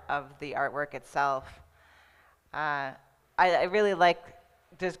part of the artwork itself. I really like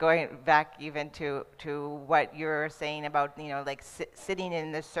just going back even to what you're saying about, like sitting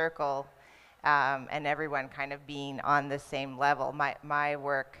in the circle and everyone kind of being on the same level. My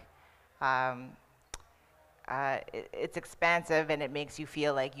work, it's expansive and it makes you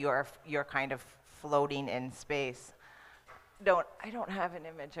feel like you're kind of floating in space. I don't have an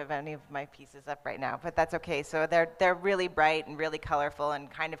image of any of my pieces up right now, but that's okay. So they're really bright and really colorful and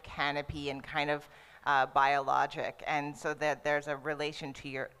kind of canopy and kind of biologic, and so that there's a relation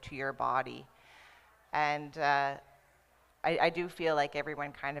to your body. And I do feel like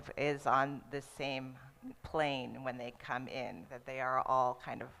everyone kind of is on the same plane when they come in, that they are all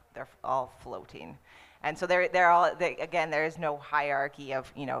they're all floating. And so again, there is no hierarchy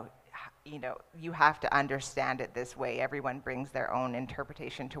of, you have to understand it this way. Everyone brings their own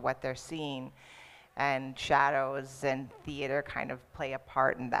interpretation to what they're seeing, and shadows and theater kind of play a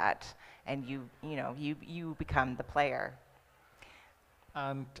part in that, and you become the player.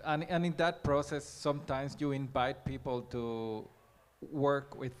 And in that process, sometimes you invite people to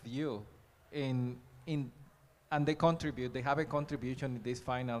work with you and they contribute, they have a contribution in this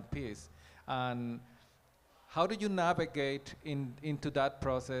final piece. And how do you navigate into that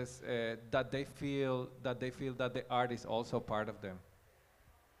process that they feel that the art is also part of them?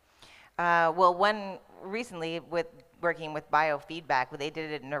 Well, recently with working with biofeedback, they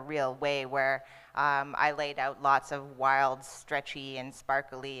did it in a real way where I laid out lots of wild, stretchy, and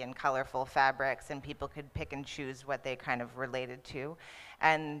sparkly and colorful fabrics, and people could pick and choose what they kind of related to,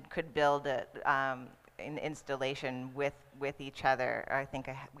 and could build an installation with each other. I think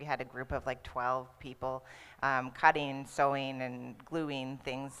we had a group of like 12 people cutting, sewing, and gluing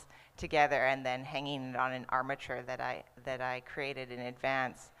things together, and then hanging it on an armature that I created in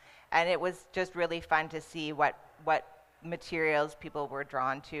advance. And it was just really fun to see what materials people were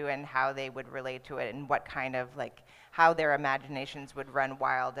drawn to and how they would relate to it, and what kind of how their imaginations would run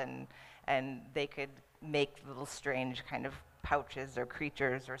wild, and they could make little strange kind of pouches or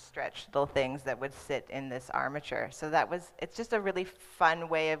creatures or stretched little things that would sit in this armature. So it's just a really fun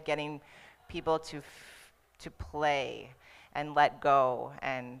way of getting people to play and let go,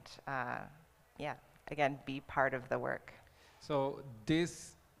 and again, be part of the work. So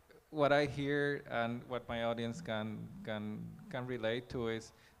what I hear and what my audience can relate to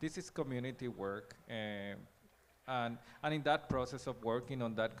is this is community work, and in that process of working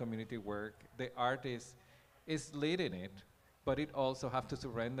on that community work, the artist is leading it, but it also have to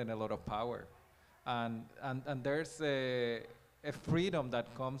surrender a lot of power, and there's a freedom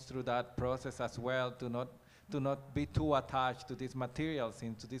that comes through that process as well, to not be too attached to these materials,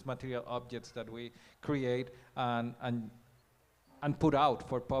 into these material objects that we create and put out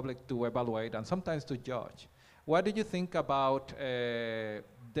for public to evaluate and sometimes to judge. What do you think about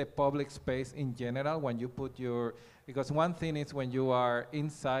the public space in general when you put because one thing is when you are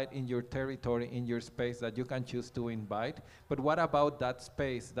inside in your territory, in your space that you can choose to invite, but what about that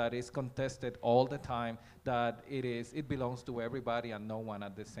space that is contested all the time, that it belongs to everybody and no one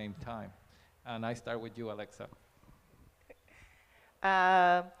at the same time? And I start with you, Alexa.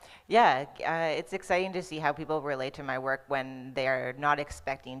 It's exciting to see how people relate to my work when they're not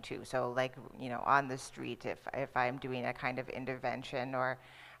expecting to. So on the street, if I'm doing a kind of intervention or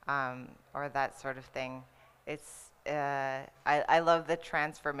that sort of thing, it's I love the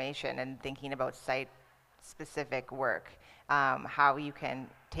transformation and thinking about site-specific work, how you can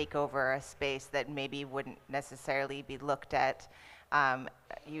take over a space that maybe wouldn't necessarily be looked at.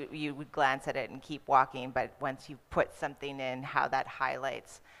 You would glance at it and keep walking, but once you put something in, how that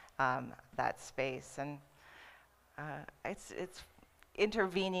highlights that space. And it's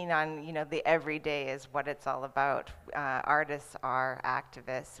intervening on, you know, the everyday is what it's all about. Artists are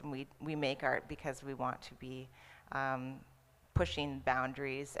activists, and we make art because we want to be pushing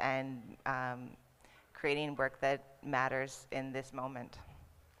boundaries and creating work that matters in this moment.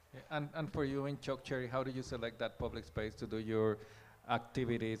 Yeah, and for you in Choke Cherry, how do you select that public space to do your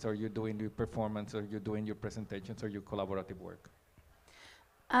activities, or you're doing your performance, or you're doing your presentations, or your collaborative work?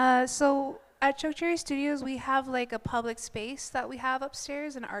 So at Choke Cherry Studios, we have like a public space that we have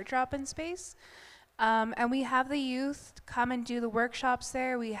upstairs, an art drop-in space. And we have the youth come and do the workshops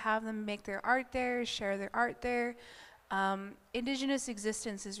there. We have them make their art there, share their art there. Indigenous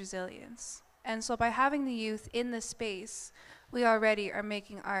existence is resilience. And so by having the youth in the space, we already are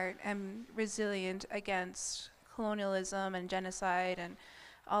making art and resilient against colonialism and genocide and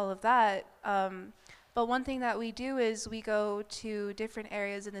all of that. But one thing that we do is we go to different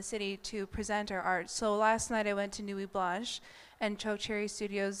areas in the city to present our art. So last night I went to Nuit Blanche, and Choke Cherry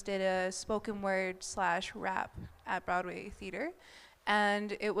Studios did a spoken word / rap at Broadway Theater.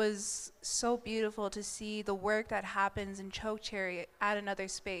 And it was so beautiful to see the work that happens in Choke Cherry at another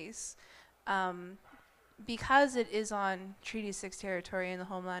space. Because it is on Treaty 6 territory in the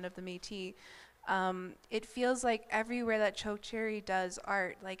homeland of the Métis, it feels like everywhere that Choke Cherry does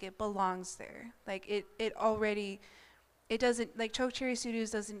art, like it belongs there. Like it doesn't, like Choke Cherry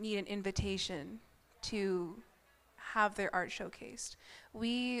Studios doesn't need an invitation to have their art showcased.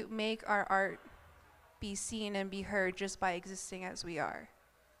 We make our art be seen and be heard just by existing as we are.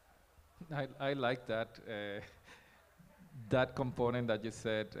 I like that. That component that you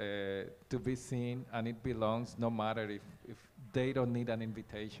said, to be seen, and it belongs no matter if they don't need an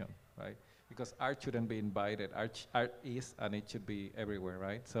invitation, right? Because art shouldn't be invited. Art is, and it should be everywhere,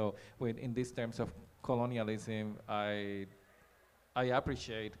 right? So in these terms of colonialism, I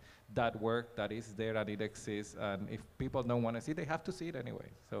appreciate that work that is there and it exists, and if people don't want to see it, they have to see it anyway.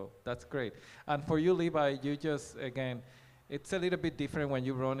 So that's great. And for you, Levi, you just, again, it's a little bit different when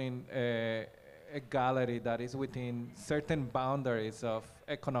you're running a gallery that is within certain boundaries of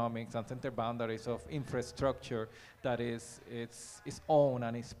economics and certain boundaries of infrastructure that is owned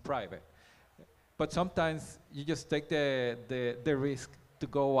and is private. But sometimes you just take the risk to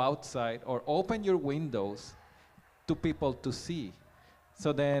go outside or open your windows to people to see.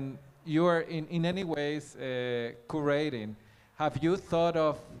 So then you are in any ways curating. Have you thought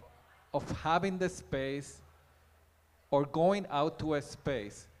of having the space or going out to a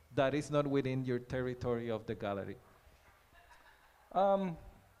space that is not within your territory of the gallery?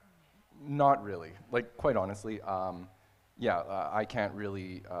 Not really. Like, quite honestly, I can't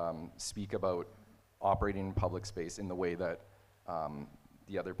really speak about operating in public space in the way that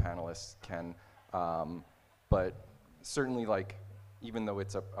the other panelists can. But certainly, like, even though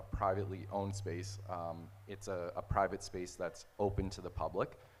it's a privately owned space, it's a private space that's open to the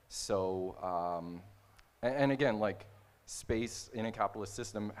public. So, and again, like, space in a capitalist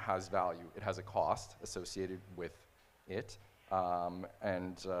system has value. It has a cost associated with it.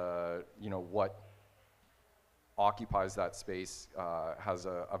 You know, what occupies that space has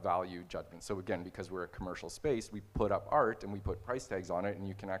a value judgment. So again, because we're a commercial space, we put up art and we put price tags on it, and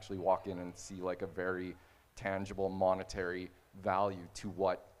you can actually walk in and see like a very tangible monetary value to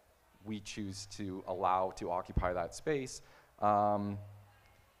what we choose to allow to occupy that space.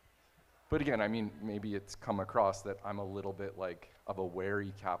 But again, I mean, maybe it's come across that I'm a little bit like of a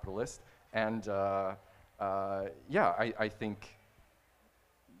wary capitalist, and I think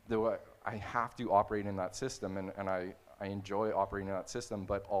though I have to operate in that system, and I enjoy operating in that system,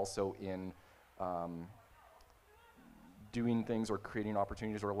 but also in doing things or creating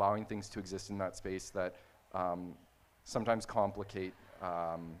opportunities or allowing things to exist in that space that sometimes complicate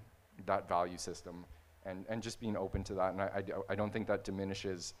that value system, and just being open to that. And I don't think that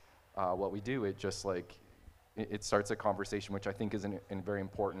diminishes what we do. It just like, it starts a conversation, which I think is a very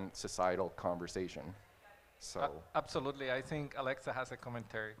important societal conversation. So absolutely. I think Alexa has a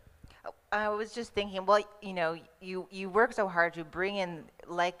commentary. I was just thinking, well, you know, you work so hard to bring in,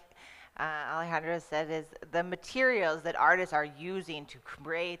 like Alejandro said, is the materials that artists are using to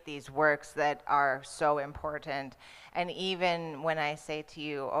create these works that are so important. And even when I say to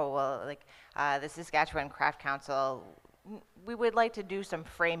you, oh, well, like the Saskatchewan Craft Council, we would like to do some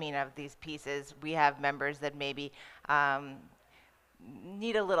framing of these pieces. We have members that maybe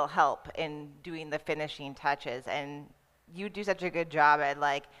need a little help in doing the finishing touches, and you do such a good job at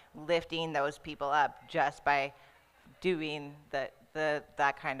like lifting those people up just by doing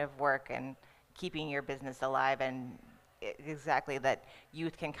that kind of work and keeping your business alive, and exactly that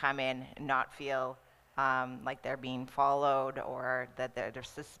youth can come in and not feel like they're being followed or that they're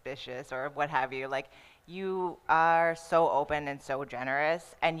suspicious or what have you. Like, you are so open and so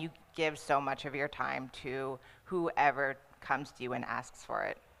generous, and you give so much of your time to whoever comes to you and asks for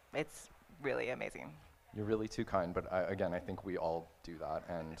it. It's really amazing. You're really too kind, but again, I think we all do that,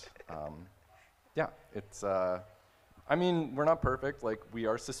 and yeah, it's. I mean, we're not perfect. Like, we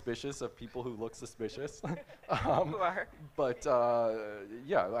are suspicious of people who look suspicious. Who are? But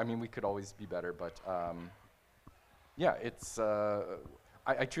yeah, I mean, we could always be better. But yeah, it's.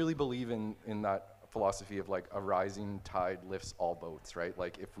 I truly believe in that philosophy of like a rising tide lifts all boats, right?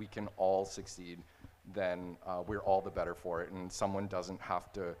 Like, if we can all succeed, then we're all the better for it, and someone doesn't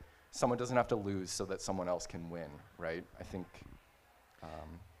have to lose so that someone else can win, right? I think.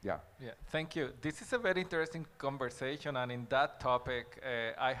 Yeah. Yeah, thank you. This is a very interesting conversation, and in that topic,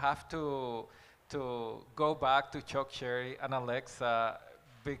 I have to go back to Chuck Sherry and Alexa,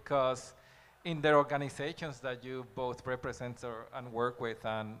 because in the organizations that you both represent and work with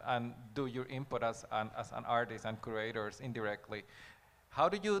and do your input as an artist and curators indirectly, how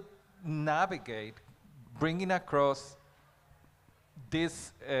do you navigate bringing across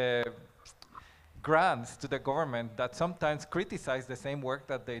this grants to the government that sometimes criticize the same work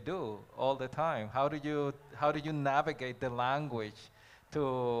that they do all the time? How do you navigate the language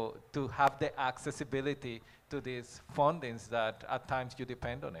to have the accessibility to these fundings that at times you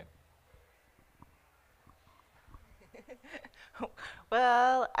depend on it?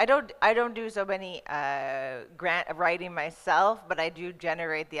 Well, I don't do so many grant writing myself, but I do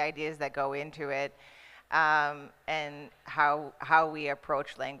generate the ideas that go into it, and how we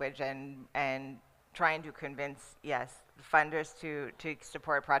approach language, and trying to convince, yes, funders to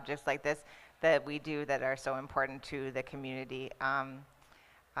support projects like this that we do that are so important to the community.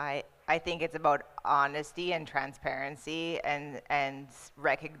 I think it's about honesty and transparency, and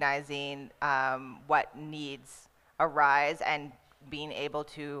recognizing what needs arise, and being able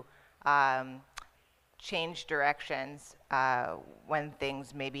to change directions when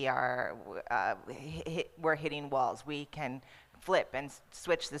things maybe are we're hitting walls. We can flip and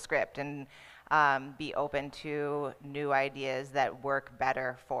switch the script, and be open to new ideas that work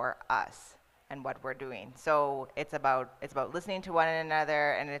better for us and what we're doing. So it's about listening to one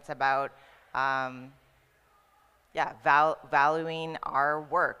another, and it's about valuing our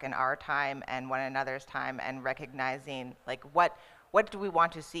work and our time and one another's time, and recognizing like what do we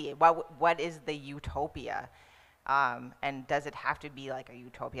want to see? What is the utopia? And does it have to be like a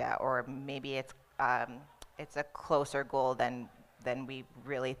utopia, or maybe it's a closer goal than we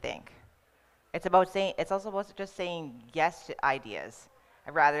really think? It's also about just saying yes to ideas,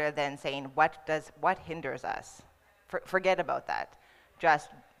 rather than saying what hinders us. Forget about that. Just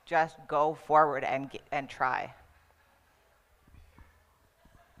go forward and try.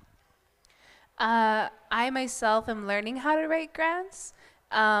 I myself am learning how to write grants,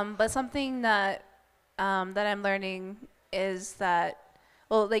 but something that I'm learning is that,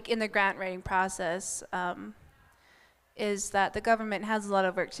 well, like in the grant writing process, is that the government has a lot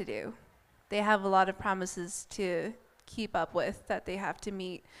of work to do. They have a lot of promises to keep up with that they have to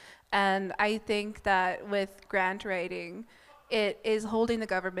meet. And I think that with grant writing, it is holding the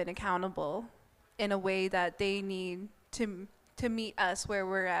government accountable in a way that they need to meet us where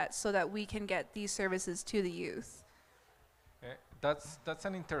we're at, so that we can get these services to the youth. That's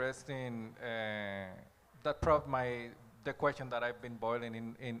an interesting, the question that I've been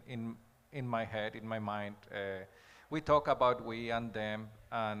boiling in my head, in my mind. We talk about we and them,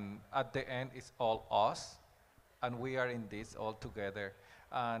 and at the end it's all us, and we are in this all together.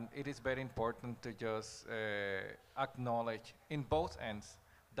 And it is very important to just acknowledge in both ends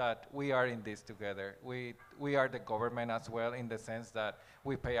that we are in this together. We are the government as well, in the sense that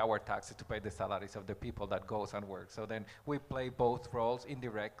we pay our taxes to pay the salaries of the people that goes and works. So then we play both roles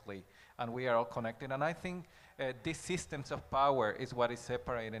indirectly, and we are all connected. And I think these systems of power is what is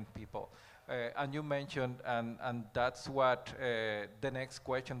separating people. And you mentioned, and that's what the next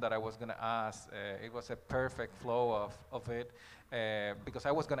question that I was going to ask, it was a perfect flow of it, because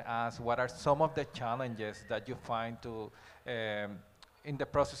I was going to ask, what are some of the challenges that you find to in the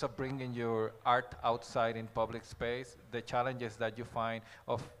process of bringing your art outside in public space, the challenges that you find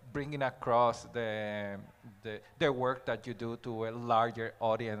of bringing across the work that you do to a larger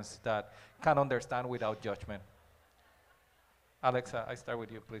audience that can understand without judgment? Alexa, I start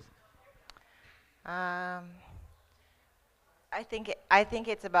with you, please. I think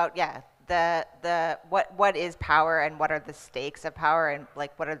it's about, yeah, the what is power and what are the stakes of power, and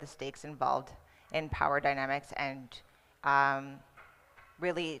like what are the stakes involved in power dynamics, and um,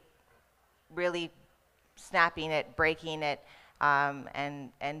 really really snapping it, breaking it,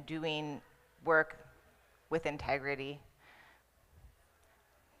 and doing work with integrity.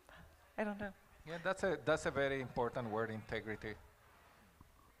 I don't know. Yeah, that's a very important word, integrity.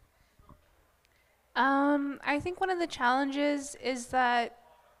 I think one of the challenges is that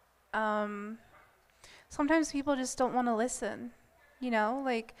um, sometimes people just don't want to listen. You know,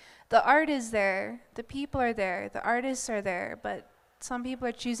 like the art is there, the people are there, the artists are there, but some people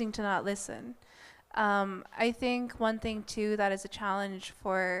are choosing to not listen. I think one thing too that is a challenge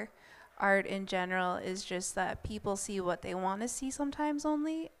for art in general is just that people see what they want to see sometimes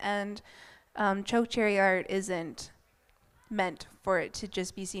only, and choke cherry art isn't meant for it to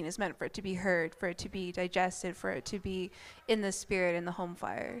just be seen. It's meant for it to be heard, for it to be digested, for it to be in the spirit, in the home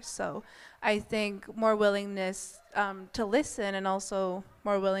fire. So I think more willingness to listen, and also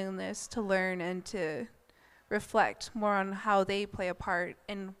more willingness to learn and to reflect more on how they play a part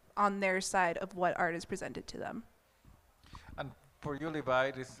in on their side of what art is presented to them. And for you,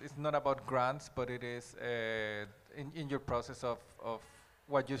 Levi, it's not about grants, but it is in your process of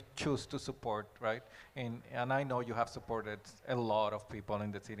what you choose to support, right? And I know you have supported a lot of people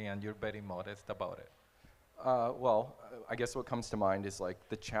in the city, and you're very modest about it. Well, I guess what comes to mind is like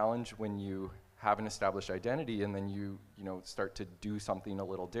the challenge when you have an established identity and then you start to do something a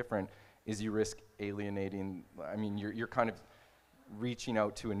little different is you risk alienating. I mean, you're kind of reaching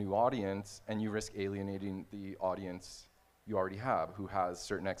out to a new audience, and you risk alienating the audience you already have, who has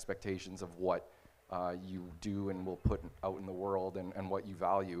certain expectations of what you do and will put out in the world, and what you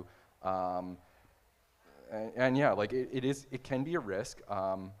value. And yeah, like it can be a risk.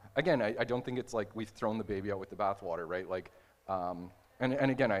 Again, I don't think it's like we've thrown the baby out with the bathwater, right? Like, and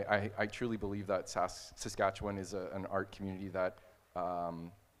again, I truly believe that Saskatchewan is an art community that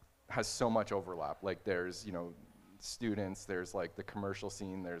has so much overlap. Like there's, students, there's like the commercial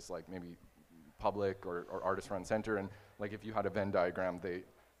scene, there's like maybe public or artist run center, and like if you had a Venn diagram,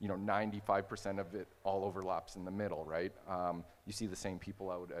 95% of it all overlaps in the middle, right? You see the same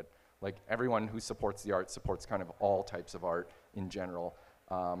people out at, like everyone who supports the art supports kind of all types of art in general.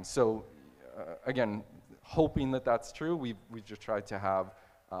 So again, hoping that that's true, we've just tried to have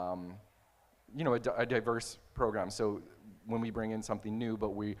a diverse program. So when we bring in something new,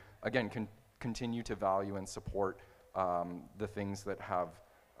 but we again can continue to value and support the things that have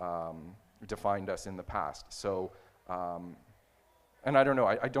defined us in the past. So, and I don't know,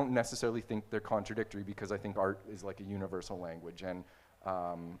 I don't necessarily think they're contradictory, because I think art is like a universal language. And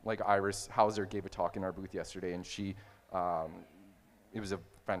like Iris Hauser gave a talk in our booth yesterday, and she, it was a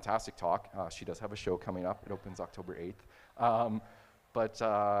fantastic talk. She does have a show coming up. It opens October 8th.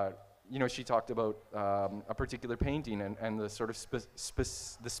 She talked about a particular painting and the sort of the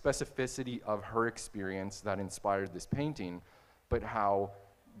specificity of her experience that inspired this painting, but how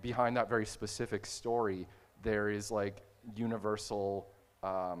behind that very specific story there is like universal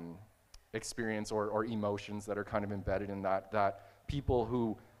experience or emotions that are kind of embedded in that people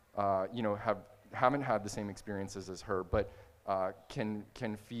who haven't had the same experiences as her, but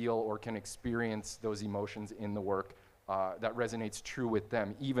can feel or can experience those emotions in the work that resonates true with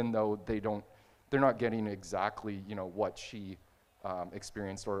them, even though they're not getting exactly what she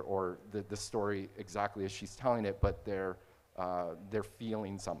experienced or the story exactly as she's telling it, but they're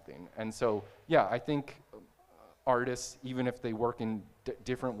feeling something. And so yeah, I think artists, even if they work in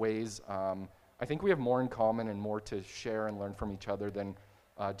different ways, I think we have more in common and more to share and learn from each other than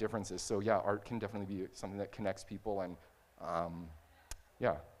differences. So yeah, art can definitely be something that connects people, and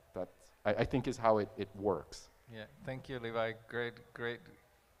yeah, that I think is how it works. Yeah, thank you, Levi. Great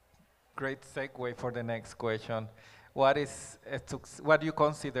segue for the next question. What do you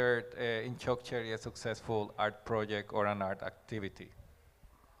consider in Choke Cherry a successful art project or an art activity?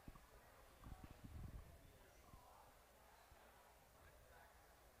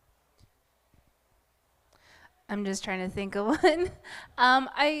 I'm just trying to think of one.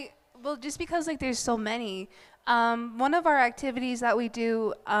 Well, just because like there's so many. One of our activities that we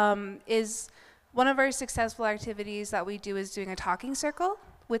do is one of our successful activities that we do is doing a talking circle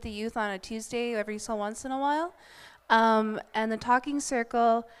with the youth on a Tuesday every so once in a while. And the talking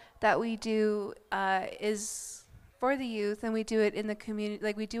circle that we do is for the youth, and we do it in the community,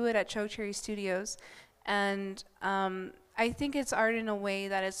 like we do it at Choke Cherry Studios. And I think it's art in a way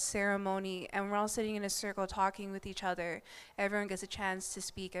that it's ceremony, and we're all sitting in a circle talking with each other. Everyone gets a chance to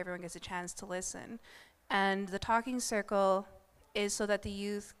speak, everyone gets a chance to listen. And the talking circle is so that the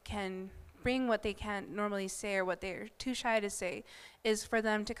youth can bring what they can't normally say or what they're too shy to say, is for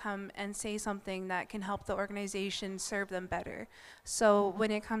them to come and say something that can help the organization serve them better. So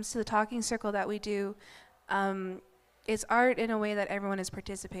when it comes to the talking circle that we do, it's art in a way that everyone is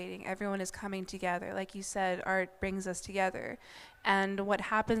participating, everyone is coming together. Like you said, art brings us together. And what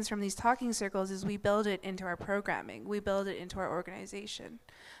happens from these talking circles is we build it into our programming, we build it into our organization.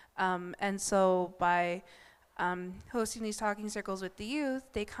 And so by hosting these talking circles with the youth,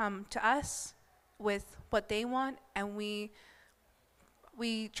 they come to us with what they want, and we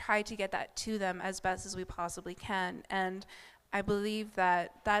try to get that to them as best as we possibly can. And I believe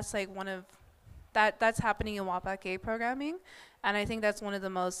that that's like that's happening in Wapake programming, and I think that's one of the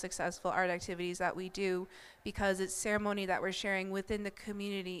most successful art activities that we do, because it's ceremony that we're sharing within the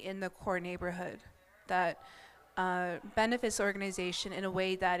community in the core neighborhood that benefits the organization in a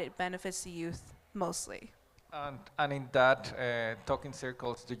way that it benefits the youth mostly. And in that talking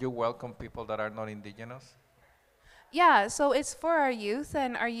circles, do you welcome people that are not indigenous? Yeah, so it's for our youth,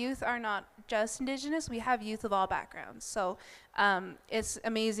 and our youth are not just indigenous. We have youth of all backgrounds. So it's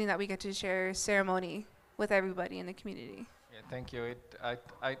amazing that we get to share ceremony with everybody in the community. Yeah, thank you.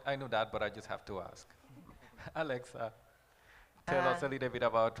 I knew that, but I just have to ask. Alexa, tell us a little bit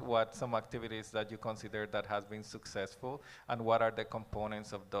about what some activities that you consider that has been successful, and what are the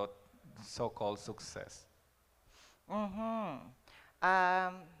components of that so-called success?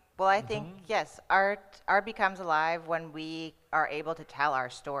 Well, I think, yes, art becomes alive when we are able to tell our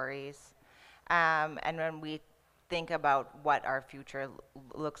stories, and when we think about what our future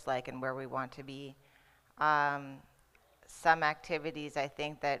looks like and where we want to be. Some activities I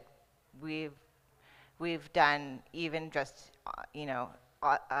think that we've done, even just,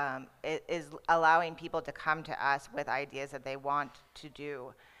 is allowing people to come to us with ideas that they want to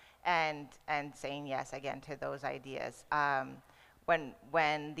do, and saying yes again to those ideas.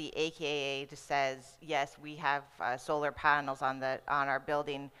 When the AKA just says, yes, we have solar panels on our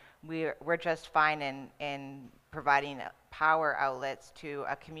building, we're just fine in providing power outlets to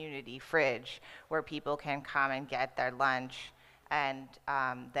a community fridge where people can come and get their lunch, and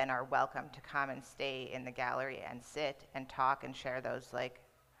then are welcome to come and stay in the gallery and sit and talk and share those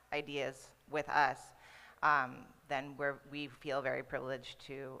ideas with us. Then we feel very privileged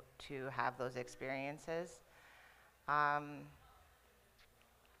to have those experiences.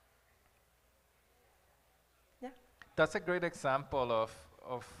 That's a great example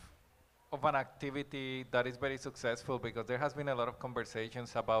of an activity that is very successful, because there has been a lot of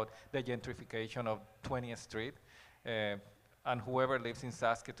conversations about the gentrification of 20th Street. And whoever lives in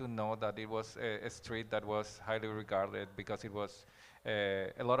Saskatoon know that it was a street that was highly regarded, because it was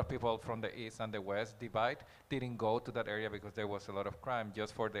a lot of people from the east and the west divide didn't go to that area because there was a lot of crime.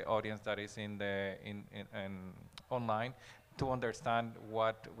 Just for the audience that is in online, to understand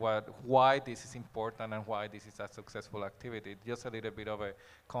why this is important and why this is a successful activity. Just a little bit of a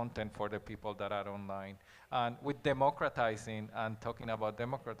content for the people that are online. And with democratizing and talking about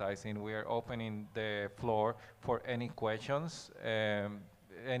democratizing, we are opening the floor for any questions.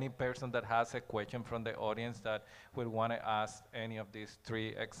 Any person that has a question from the audience that would want to ask any of these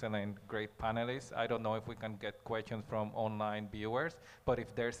three excellent, great panelists. I don't know if we can get questions from online viewers, but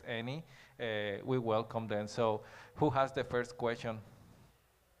if there's any, we welcome them. So who has the first question?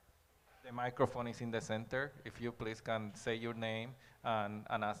 The microphone is in the center. If you please can say your name and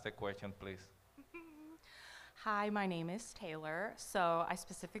ask the question, please. Hi, my name is Taylor. So I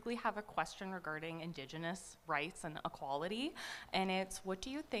specifically have a question regarding Indigenous rights and equality. And it's, what do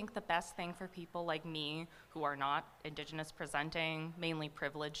you think the best thing for people like me, who are not Indigenous presenting, mainly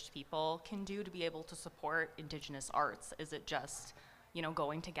privileged people, can do to be able to support Indigenous arts? Is it just,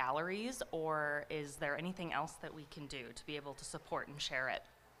 going to galleries, or is there anything else that we can do to be able to support and share it?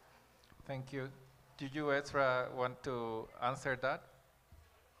 Thank you. Do you, Ezra, want to answer that?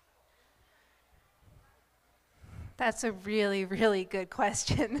 That's a really, really good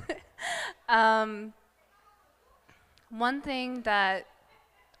question. One thing that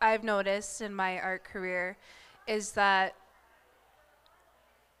I've noticed in my art career is that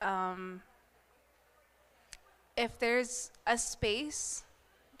if there's a space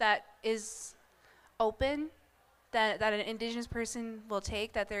that is open, that an Indigenous person will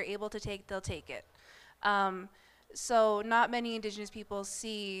take, that they're able to take, they'll take it. So not many Indigenous people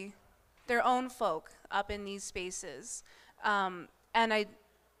see their own folk up in these spaces. And I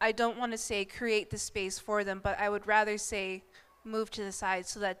don't want to say create the space for them, but I would rather say move to the side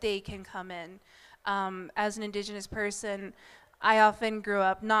so that they can come in. As an Indigenous person, I often grew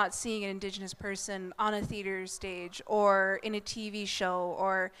up not seeing an Indigenous person on a theater stage or in a TV show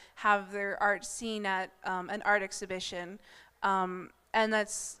or have their art seen at an art exhibition. And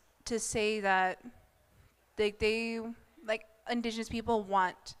that's, to say that they like Indigenous people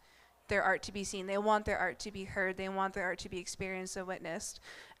want their art to be seen. They want their art to be heard. They want their art to be experienced and witnessed.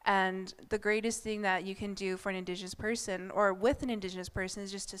 And the greatest thing that you can do for an Indigenous person or with an Indigenous person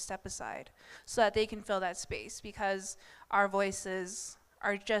is just to step aside so that they can fill that space, because our voices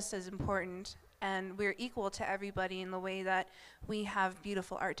are just as important and we're equal to everybody in the way that we have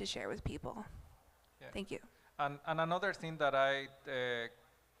beautiful art to share with people. Yeah. Thank you. And another thing that I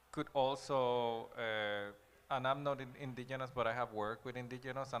could also, and I'm not Indigenous, but I have worked with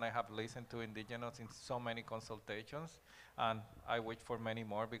Indigenous and I have listened to Indigenous in so many consultations, and I wish for many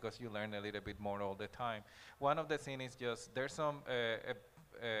more because you learn a little bit more all the time. One of the things is just there's some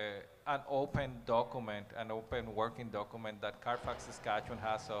an open document, an open working document that Carfax Saskatchewan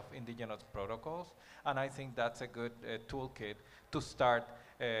has of Indigenous protocols, and I think that's a good toolkit to start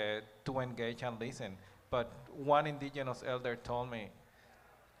to engage and listen. But one Indigenous elder told me,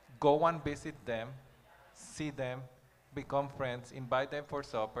 go and visit them, see them, become friends, invite them for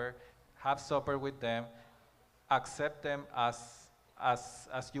supper, have supper with them, accept them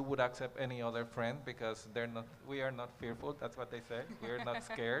as you would accept any other friend, because we are not fearful, that's what they say, we are not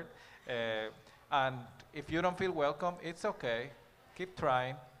scared. And if you don't feel welcome, it's okay, keep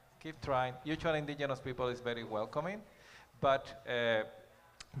trying, keep trying. Usually Indigenous people is very welcoming, but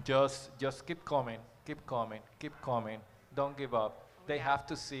just keep coming, keep coming, keep coming, don't give up. They have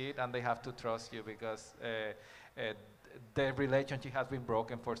to see it and they have to trust you, because the relationship has been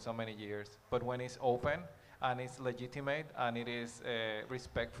broken for so many years. But when it's open and it's legitimate and it is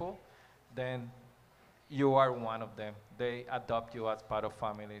respectful, then you are one of them. They adopt you as part of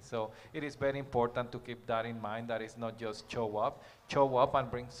family. So it is very important to keep that in mind, that it's not just show up and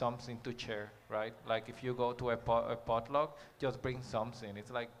bring something to share, right? Like if you go to a potluck, just bring something.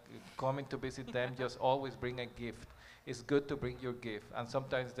 It's like coming to visit them, just always bring a gift. It's good to bring your gift, and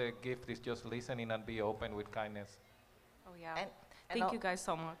sometimes the gift is just listening and be open with kindness. Oh yeah. And Thank you guys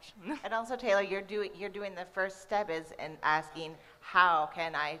so much. And also, Taylor, you're doing the first step is in asking how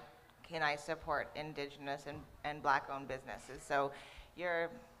can I support Indigenous and Black-owned businesses. So you're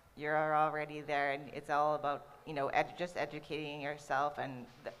already there, and it's all about just educating yourself and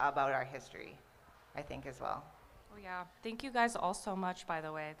about our history, I think, as well. Oh yeah. Thank you guys all so much, by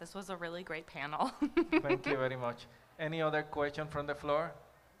the way. This was a really great panel. Thank you very much. Any other question from the floor?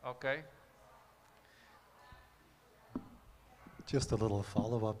 Okay. Just a little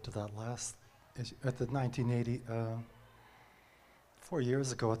follow-up to that last issue. At the 1980, 4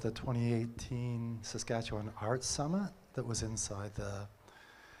 years ago at the 2018 Saskatchewan Arts Summit that was inside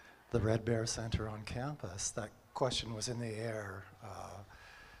the Red Bear Center on campus, that question was in the air.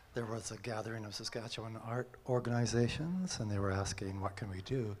 There was a gathering of Saskatchewan art organizations, and they were asking, what can we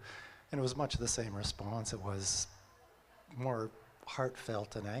do? And it was much the same response. It was more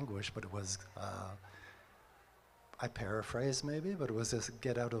heartfelt and anguish, but it was, I paraphrase maybe, but it was just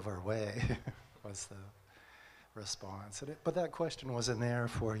get out of our way was the response. But that question was in there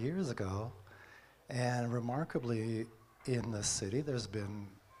 4 years ago, and remarkably in the city there's been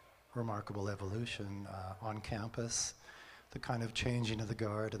remarkable evolution on campus, the kind of changing of the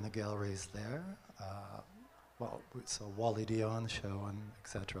guard and the galleries there. Well, we saw Wally Dion's show and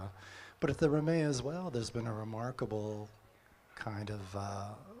etc. But at the Romero as well, there's been a remarkable kind of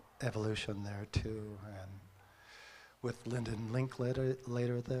evolution there too, and with Lyndon Linkletter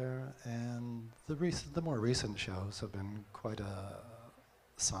later there, and the more recent shows have been quite a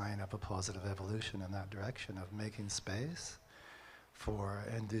sign of a positive evolution in that direction of making space for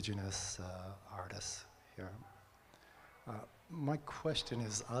Indigenous artists here. My question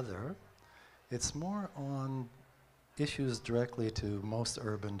is other. It's more on issues directly to most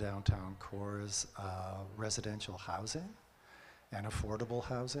urban downtown cores, residential housing and affordable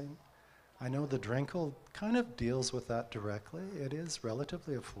housing. I know the Drinkle kind of deals with that directly. It is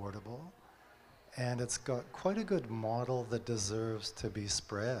relatively affordable, and it's got quite a good model that deserves to be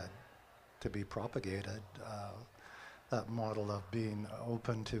spread, to be propagated. That model of being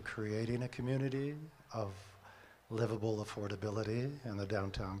open to creating a community of livable affordability in the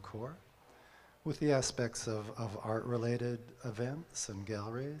downtown core, with the aspects of art-related events and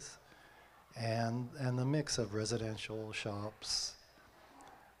galleries, and the mix of residential shops.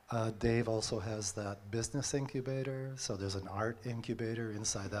 Dave also has that business incubator, so there's an art incubator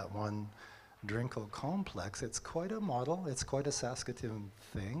inside that one Drinkle complex. It's quite a model, it's quite a Saskatoon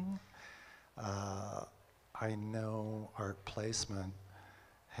thing. I know art placement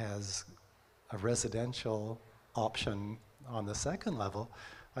has a residential option on the second level.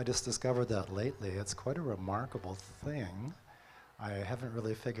 I just discovered that lately. It's quite a remarkable thing. I haven't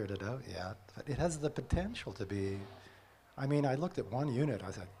really figured it out yet, but it has the potential to be I mean, I looked at one unit,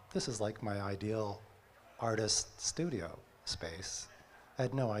 I said, this is like my ideal artist studio space. I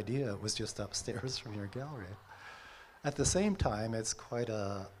had no idea it was just upstairs from your gallery. At the same time, it's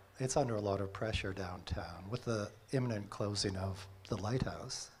it's under a lot of pressure downtown. With the imminent closing of the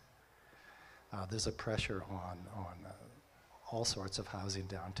lighthouse, there's a pressure on all sorts of housing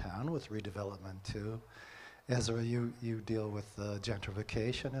downtown with redevelopment too. Ezra, you deal with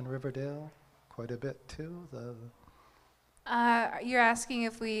gentrification in Riverdale quite a bit too. You're asking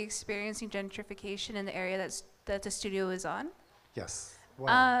if we experiencing gentrification in the area that the studio is on? Yes.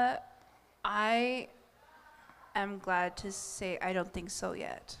 Well, I am glad to say I don't think so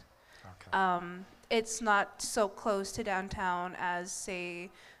yet. okay. It's not so close to downtown as, say,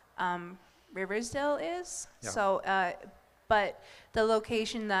 Riversdale is. Yeah. So, but the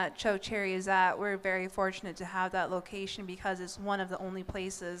location that Cho Cherry is at, we're very fortunate to have that location because it's one of the only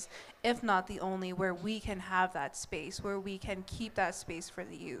places, if not the only, where we can have that space, where we can keep that space for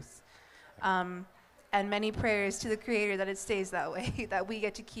the youth. And many prayers to the Creator that it stays that way, that we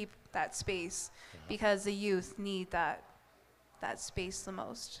get to keep that space because the youth need that space the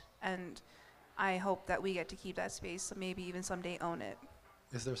most. And I hope that we get to keep that space, so maybe even someday own it.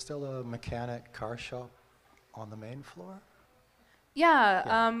 Is there still a mechanic car shop on the main floor?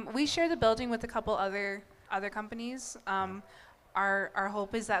 Yeah, we share the building with a couple other companies. Our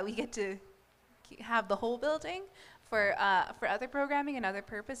hope is that we get to have the whole building for other programming and other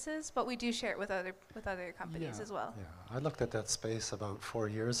purposes, but we do share it with other companies as well. Yeah, I looked at that space about 4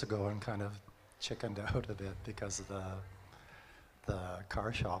 years ago and kind of chickened out a bit because of the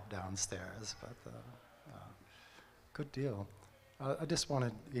car shop downstairs, but good deal. I just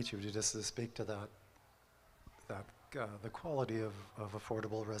wanted each of you just to speak to the quality of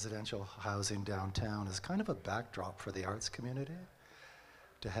affordable residential housing downtown is kind of a backdrop for the arts community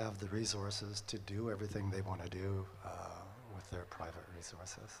to have the resources to do everything they want to do with their private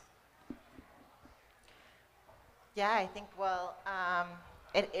resources. Yeah, I think, well,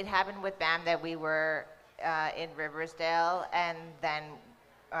 it happened with BAM that we were in Riversdale and then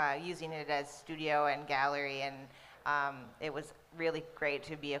using it as studio and gallery, and it was really great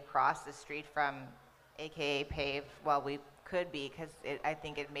to be across the street from AKA Pave. Well, we could be, because I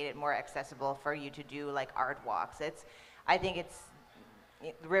think it made it more accessible for you to do like art walks.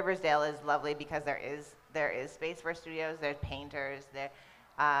 Riversdale is lovely because there is space for studios. There's painters, there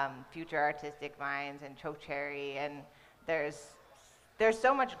future artistic minds, and Cho Cherry, and there's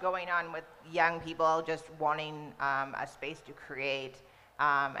so much going on with young people just wanting a space to create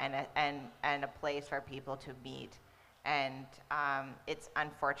and a place for people to meet. And it's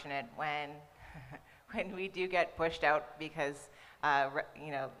unfortunate when when we do get pushed out because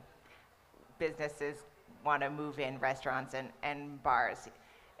businesses want to move in, restaurants and bars.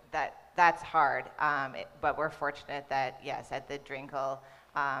 That's hard, but we're fortunate that, yes, at the Drinkle,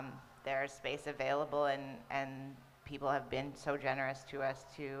 there's space available, and people have been so generous to us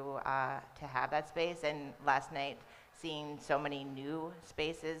to have that space. And last night, seeing so many new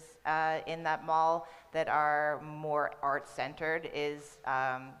spaces in that mall that are more art-centered is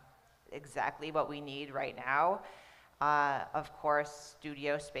exactly what we need right now. Of course,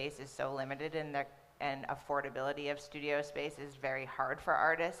 studio space is so limited, and affordability of studio space is very hard for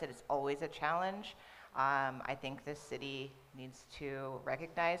artists. It is always a challenge. I think the city needs to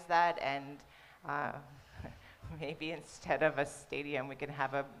recognize that, and maybe instead of a stadium, we can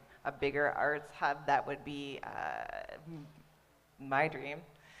have a bigger arts hub. That would be my dream.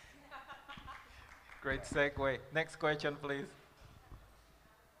 Great segue. Next question, please.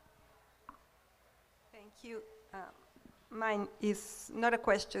 Thank you. Mine is not a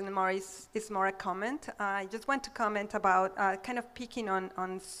question, it's more a comment. I just want to comment about kind of picking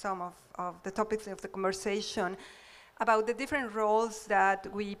on some of the topics of the conversation about the different roles that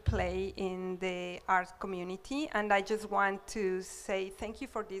we play in the art community. And I just want to say thank you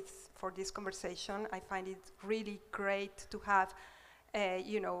for this conversation. I find it really great to have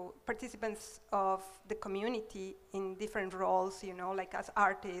participants of the community in different roles, like as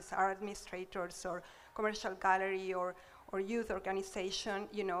artists, art administrators, or commercial gallery, or youth organization,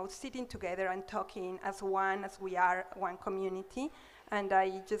 sitting together and talking as we are one community. And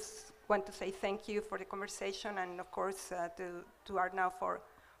I just want to say thank you for the conversation, and of course to Art Now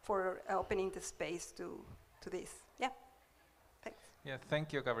for opening the space to this. Yeah, thanks. Yeah,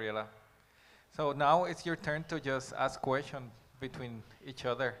 thank you, Gabriela. So now it's your turn to just ask questions between each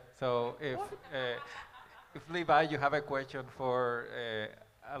other. So if Levi, you have a question for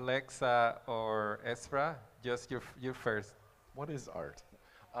Alexa or Ezra, just your first. What is art?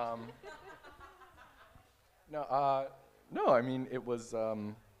 No, I mean, it was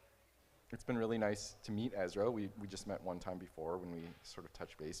it's been really nice to meet Ezra. We just met one time before when we sort of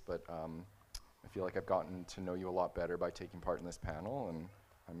touched base, but I feel like I've gotten to know you a lot better by taking part in this panel, and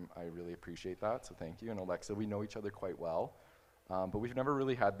I really appreciate that, so thank you. And Alexa, we know each other quite well, but we've never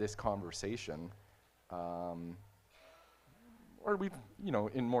really had this conversation, or we've, you know,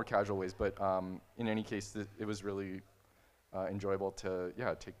 in more casual ways, but in any case, it was really enjoyable to,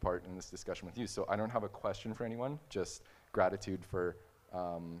 yeah, take part in this discussion with you. So I don't have a question for anyone, just gratitude for,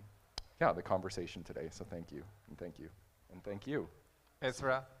 yeah, the conversation today. So thank you, and thank you, and thank you.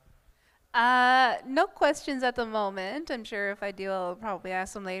 Ezra? No questions at the moment. I'm sure if I do, I'll probably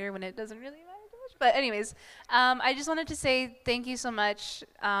ask them later when it doesn't really matter too much. But anyways, I just wanted to say thank you so much.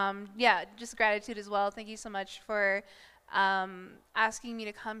 Yeah, just gratitude as well. Thank you so much for asking me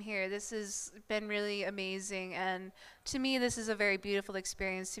to come here. This has been really amazing, and to me this is a very beautiful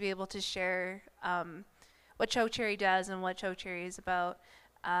experience to be able to share what Chokecherry does and what Chokecherry is about,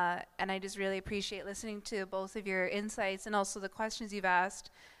 and I just really appreciate listening to both of your insights and also the questions you've asked.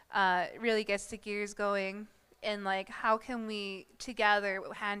 It really gets the gears going, and like how can we together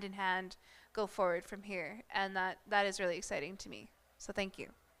hand in hand go forward from here, and that is really exciting to me. So thank you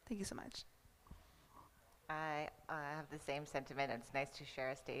so much. I have the same sentiment. It's nice to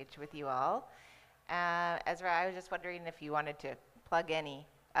share a stage with you all. Ezra, I was just wondering if you wanted to plug any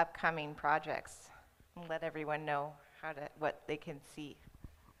upcoming projects and let everyone know what they can see.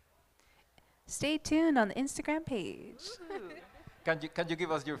 Stay tuned on the Instagram page. Can you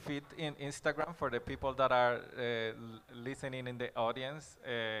give us your feed in Instagram for the people that are listening in the audience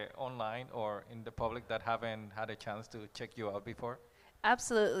online or in the public that haven't had a chance to check you out before?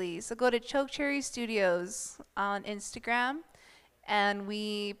 Absolutely. So go to Chokecherry Studios on Instagram, and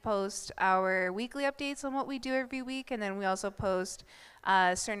we post our weekly updates on what we do every week, and then we also post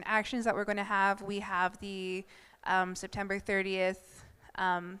certain actions that we're going to have. We have the September 30th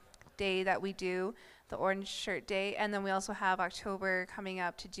day that we do, the Orange Shirt Day, and then we also have October coming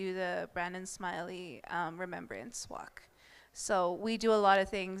up to do the Brandon Smiley Remembrance Walk. So we do a lot of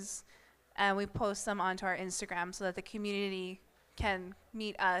things, and we post them onto our Instagram so that the community can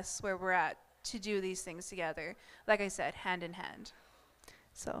meet us where we're at to do these things together. Like I said, hand in hand.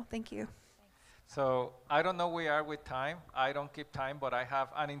 So thank you. So I don't know where we are with time. I don't keep time, but I have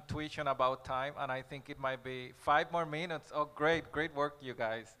an intuition about time, and I think it might be 5 more minutes. Oh, great work, you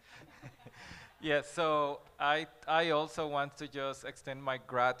guys. Yeah, so I also want to just extend my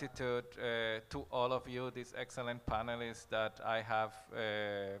gratitude to all of you, these excellent panelists that I have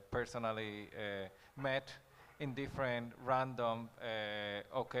personally met in different random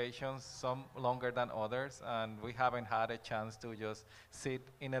occasions, some longer than others, and we haven't had a chance to just sit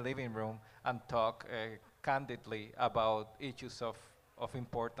in a living room and talk candidly about issues of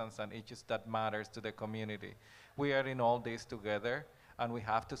importance and issues that matters to the community. We are in all this together, and we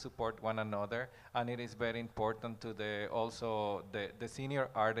have to support one another, and it is very important to also the senior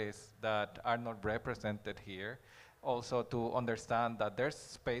artists that are not represented here, also to understand that there's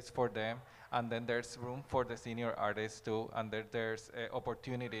space for them, and then there's room for the senior artists too, and there's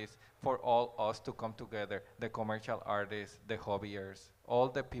opportunities for all us to come together, the commercial artists, the hobbyers, all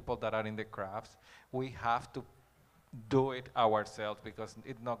the people that are in the crafts. We have to do it ourselves because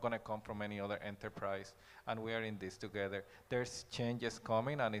it's not going to come from any other enterprise, and we are in this together. There's changes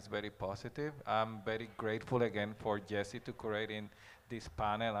coming, and it's very positive. I'm very grateful again for Jesse to creating this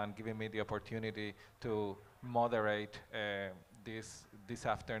panel and giving me the opportunity to moderate this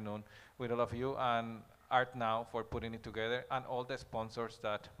afternoon with all of you, and Art Now for putting it together, and all the sponsors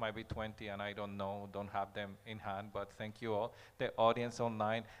that might be 20 and I don't know, don't have them in hand, but thank you all, the audience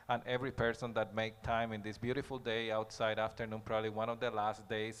online, and every person that make time in this beautiful day outside afternoon, probably one of the last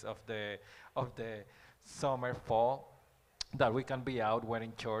days of the summer, fall, that we can be out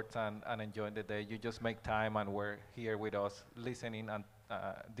wearing shorts and enjoying the day. You just make time and we're here with us listening and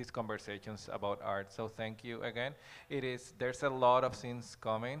these conversations about art. So thank you again. There's a lot of things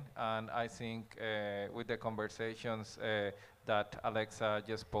coming, and I think with the conversations that Alexa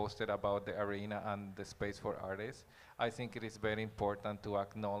just posted about the arena and the space for artists, I think it is very important to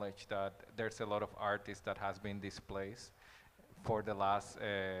acknowledge that there's a lot of artists that has been displaced for the last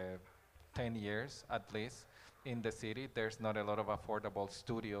 10 years at least in the city. There's not a lot of affordable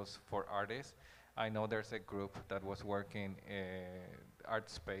studios for artists. I know there's a group that was working, Art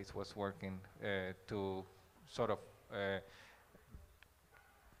Space was working to sort of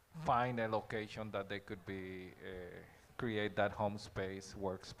find a location that they could create that home space,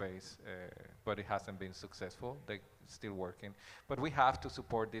 workspace, but it hasn't been successful. They're still working. But we have to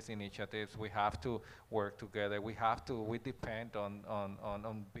support these initiatives. We have to work together. We depend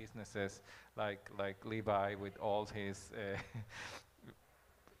on businesses like Levi with all his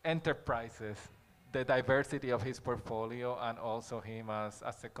enterprises, the diversity of his portfolio, and also him as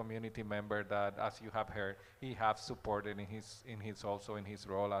a community member that, as you have heard, he has supported in his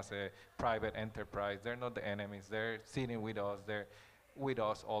role as a private enterprise. They're not the enemies. They're sitting with us. They're with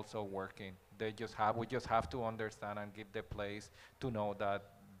us also working. We just have to understand and give the place to know that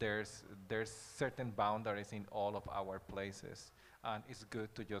there's certain boundaries in all of our places. And it's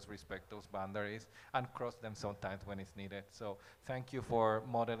good to just respect those boundaries and cross them sometimes when it's needed. So thank you for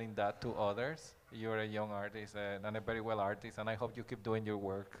modeling that to others. You're a young artist and a very well artist, and I hope you keep doing your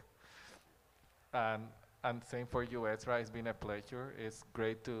work. And same for you, Ezra. It's been a pleasure. It's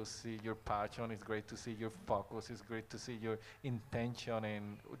great to see your passion. It's great to see your focus. It's great to see your intention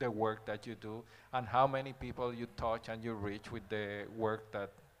in the work that you do and how many people you touch and you reach with the work that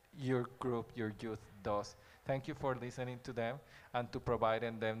your group, your youth does. Thank you for listening to them and to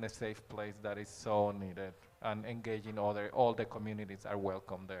providing them a safe place that is so needed, and engaging all the communities are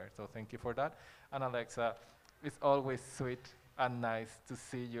welcome there. So thank you for that. And Alexa, it's always sweet and nice to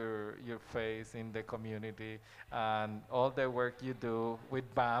see your face in the community and all the work you do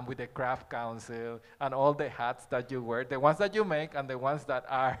with BAM, with the Craft Council, and all the hats that you wear, the ones that you make and the ones that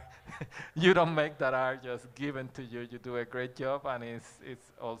are you don't make, that are just given to you. You do a great job, and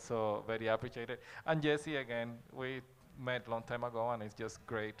it's also very appreciated. And Jesse, again, we met a long time ago, and it's just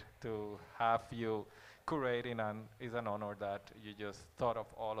great to have you curating, and it's an honor that you just thought of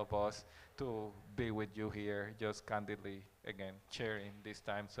all of us to be with you here, just candidly, again, sharing this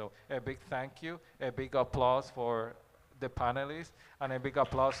time. So a big thank you, a big applause for the panelists, and a big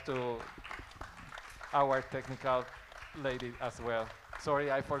applause to our technical lady as well.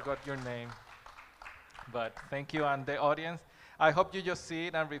 Sorry, I forgot your name, but thank you. And the audience, I hope you just see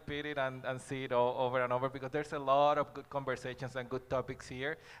it and repeat it and see it all over and over, because there's a lot of good conversations and good topics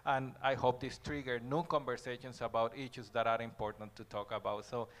here, and I hope this triggered new conversations about issues that are important to talk about.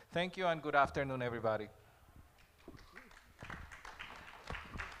 So thank you and good afternoon, everybody.